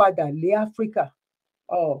àwọn padà lé áfíríkà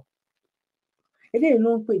eléyìí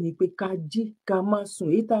ló ń pè ní pé ká jí ká má sùn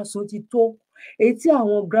èyí tá a sùn ti tó èyí tí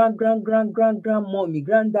àwọn grand mommy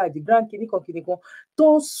grand daddy grand kìnìkan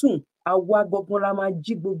tó sùn àwa gbọgbọn la máa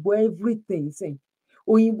jí gbogbo everything sìn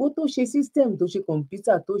òyìnbó tó ṣe system tó ṣe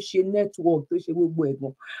computer tó ṣe network tó ṣe gbogbo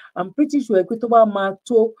ẹ̀gbọ́n I'm pretty sure pé tó bá máa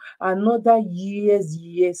tó another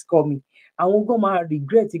years coming àwọn gan máa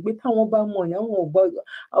regret pé táwọn bá mọ̀ ní àwọn ọgbà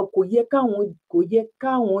kò yẹ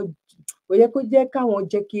kó jẹ́ káwọn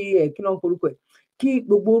jẹ́ kí kí ló ń korúkọ ẹ̀ kí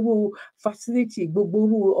gbogbo irú facility gbogbo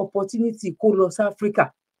irú opportunity kó lọ sí Africa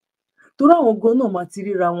torí àwọn gan náà máa ti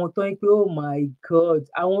ríra wọn tán pé oh my God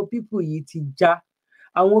àwọn people yìí ti já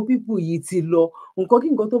àwọn people yìí ti lọ nǹkan kí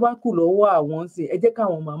nǹkan tó bá kù lọ́wọ́ àwọn sì ẹ jẹ́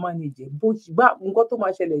káwọn máa manage bó bá nǹkan tó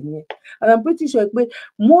máa ṣẹlẹ̀ nìyẹn and I'm pretty sure pé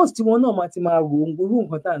most wọn náà máa ti máa rò irú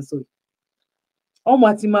nǹkan tá à ń sọ yìí wọ́n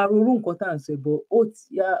máa ti máa ro irú nǹkan tá à ń sọ yìí bọ́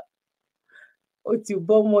ó ti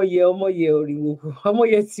bọ́ ọmọye òrìwò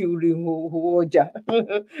ọmọye ti òrìwò ọjà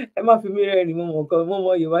ẹ má fi mí rẹ́rìn mọ́ nǹkan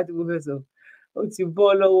mọ́mọye wá tí mo fẹ́ sọ ó ti bọ́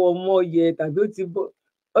lọ́wọ́ ọmọye tàbí ó ti bọ́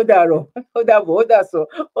ó dàrọ̀ ó dàbọ̀ ó dàsọ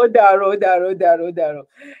ó dàrọ̀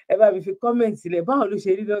ẹ bá mi fi kọ́mẹ̀ntì sílẹ̀ báwo ló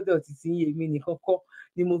ṣe rí lọ́dọ̀ títí èmi nìkan kọ́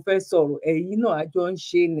ni mo fẹ́ sọ̀rọ̀ ẹ̀yin náà àjọ ń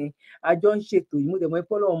ṣe ni àjọ ń ṣètò yìí mo dẹ̀ mọ́ ẹ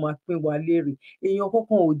pọ́lọ́wọ́ máa pín wa léèrè èèyàn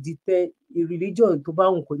kankan ò dìtẹ̀ religion tó bá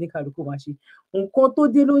wùn kó ní kálukú máa ṣe nǹkan tó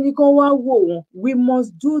dé lóní kan wá wò wọn we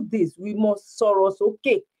must do this we must sọ̀rọ̀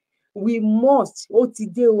sókè we must ó ti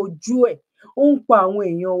dé ojú ẹ̀ ó ń pa àwọn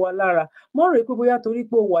èèyàn wa lára mọ́ rèé pé bóyá torí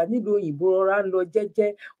pé ó wà nílùú òyìnbó rọra ń lọ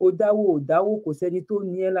jẹ́jẹ́ ó dáwó kò sẹ́ni tó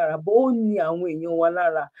ní ẹ́ lára bó ó ní àwọn èèyàn wa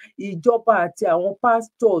lára ìjọba àti àwọn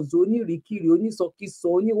pastors onírìkìrì onísọkísọ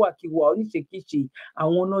oníwàkiwà oníṣekíṣe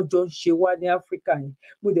àwọn náà jọ ń ṣe wá ní áfíríkà yẹn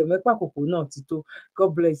mo dẹ̀ mẹ́pà kòkó náà ti tó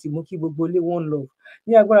God bless you mo kí gbogbo ilé one love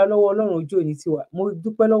ní agbára lọ́wọ́ ọlọ́run ojú òní tiwa mo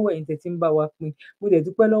dúpẹ́ lọ́wọ́ ẹ̀yin tẹ́ ti ń bá wa pín mo dẹ̀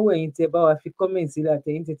dúpẹ́ lọ́wọ́ ẹ̀yin tẹ́ bá wa fi kọ́mẹ̀ntì sílẹ̀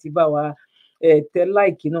àtẹ̀yin tẹ́ ti bá wa tẹ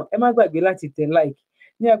like náà ẹ má gbàgbé láti tẹ like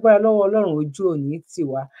ní agbára lọ́wọ́ ọlọ́run ojú òní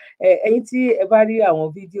tiwa ẹ̀yin tí ẹ bá rí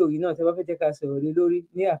àwọn fídíò yìí náà tẹ́ bá fẹ́ jẹ́ ká sọ̀rọ̀ lé lórí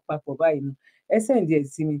ní àpapọ̀ báyìí náà ẹ sẹ́ǹdì ẹ̀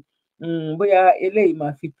sí mi bóyá eléyìí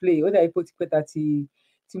máa fi play ó dàbí pé ó ti pẹ́ ta tí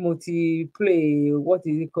mo ti play what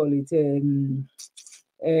is it call it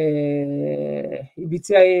ibi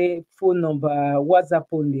tí phone number WhatsApp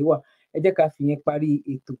only wà ẹ jẹ́ ká fi yẹn parí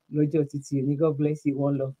ètò lọ́jọ́ títí òní God bless you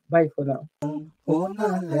one love bye for now.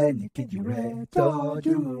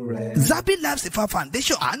 Zabi Life Saver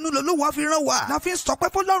Foundation àánú lolówó fi rán wa la fi ń sọpẹ́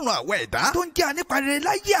fọ́lọ́run àwọn ẹ̀dá tó ń jẹ́ aníparere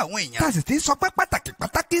láyé àwọn èèyàn tá a sì ti ń sọpẹ́ pàtàkì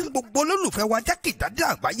gbogbo olólùfẹ́ wa jákèjádò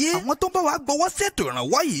àgbáyé àwọn tó ń bá wa gbowó ṣètò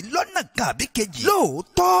ìrànwọ́ yìí lọ́nà kan àbí kejì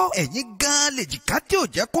lóòótọ́ ẹ̀yin gan lè jìká tí ò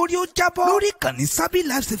jẹ́ kórí ó jábọ́ lórí ìkànnì Zabi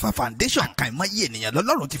Life Saver Foundation àkàìmọye ènìyàn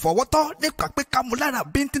lọ́lọ́run ti fọwọ́ tọ́ nípa pé ká mú lára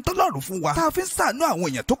bíntín tọ́lọ́run fún wa tá a fi ń ṣàánú àwọn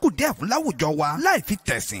èèyàn tó kù díẹ̀ fún láwùjọ wa láì fi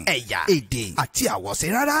tẹ̀sìn ẹ̀yà èdè àti àwọ̀ṣe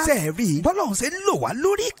rárá sẹ́ẹ̀rí bọ́lọ́run ṣe ń lò wá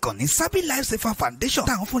lórí ìkànnì Zabi Life Saver Foundation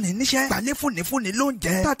táwọn fúnni níṣẹ́ gbalẹ̀ fúnni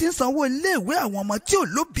lóúnjẹ tá a ti ń sanwó iléèwé àwọn ọmọ tí ò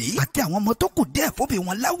lóbìí àti àwọn ọmọ tó kù díẹ̀ fóbi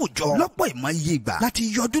wọn láwùjọ lọ́pọ̀ ìmọ̀ iye ìgbà láti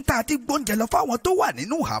yọdún tá a ti gbóúnjẹ lọ fáwọn tó wà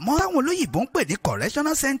nínú ìhámọ́ táwọn olóyìnbó ń pè ní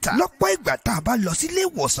correctional center lọ́pọ̀ ìgbà tá a bá lọ sílé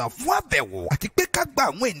ìwòsàn fún àbẹ̀wò àti pé ká gba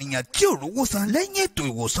àwọn ènìyàn tí ò rówó san lẹ́yìn ètò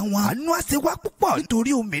ìwòsàn wọn àánú àṣewá púpọ̀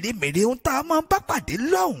nítorí ohun mèremère ohun tá a máa ń bá pàdé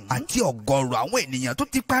lọ́hùn àti ọ̀gọ̀ọ̀rọ̀ àwọn ènìyàn tó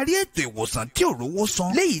ti parí ètò ìwòsàn tí ò rówó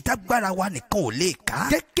san léyìí tágbára wa nìkan ò lè ká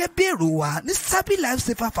gẹ́gẹ́ bí èrò wa ní Zabi Life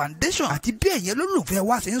Saver Foundation àti bí ẹ̀yin olólùfẹ́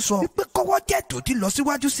wa ṣe ń sọ wípé kọ́wọ́ jẹ́ tó ti lọ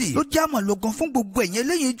síwájú sí i ló jẹ́ àmọ́ lógan fún gbogbo ẹ̀yin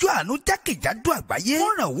eléyinjú àánú jákèjádò àgbáyé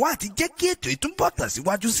wọ́n ràn wá àti jẹ́ kí ètò ìtúbọ̀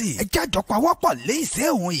tẹ̀síwájú sí i ẹ jájọ pawọ́pọ̀ lé ìṣẹ́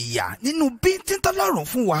òun ìyà nínú bíntín tọ́lọ́run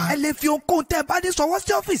fún wa ẹ lè fi ohunkóhun tẹ́ ẹ bá ní sọwọ́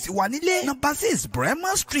sí ọ́fíìsì wa nílé number 6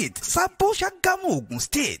 Bremer Street Sabo Ṣàgámù Ògùn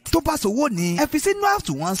State tó bá sowó ni ẹ fi sínú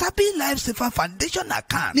àsùnwọ̀n Zabi Life Saver Foundation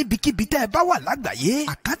account níbikíbi tẹ́ ẹ bá wà lágbàáyé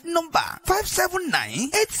account number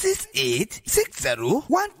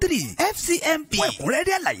 579-868-6013 FCMB fún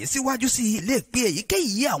ẹ̀kúnrẹ́rẹ́ àlàyé síwájú sí i lè pe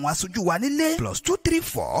èyíkéyìí àwọn aṣojú wa nílé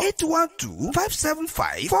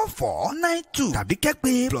 +234-812-575-4492 tàbí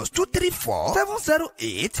kẹ́pẹ́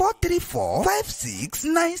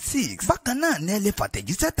 +234-708-434-5696 bákan náà ní ẹ lè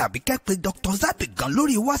fàtẹ̀jíṣẹ́ tàbí kẹ́pẹ́ Dr. Zabi gan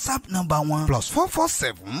lórí WhatsApp number wọn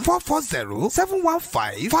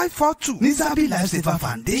 +447-440-715-542 ní Zabi Life Saver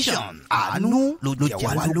Foundation àánú ló jẹ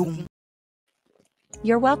wá lógún.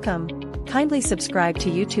 You're welcome. Kindly subscribe to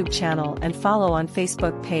YouTube channel and follow on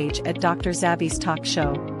Facebook page at Dr. Zabby's Talk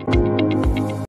Show.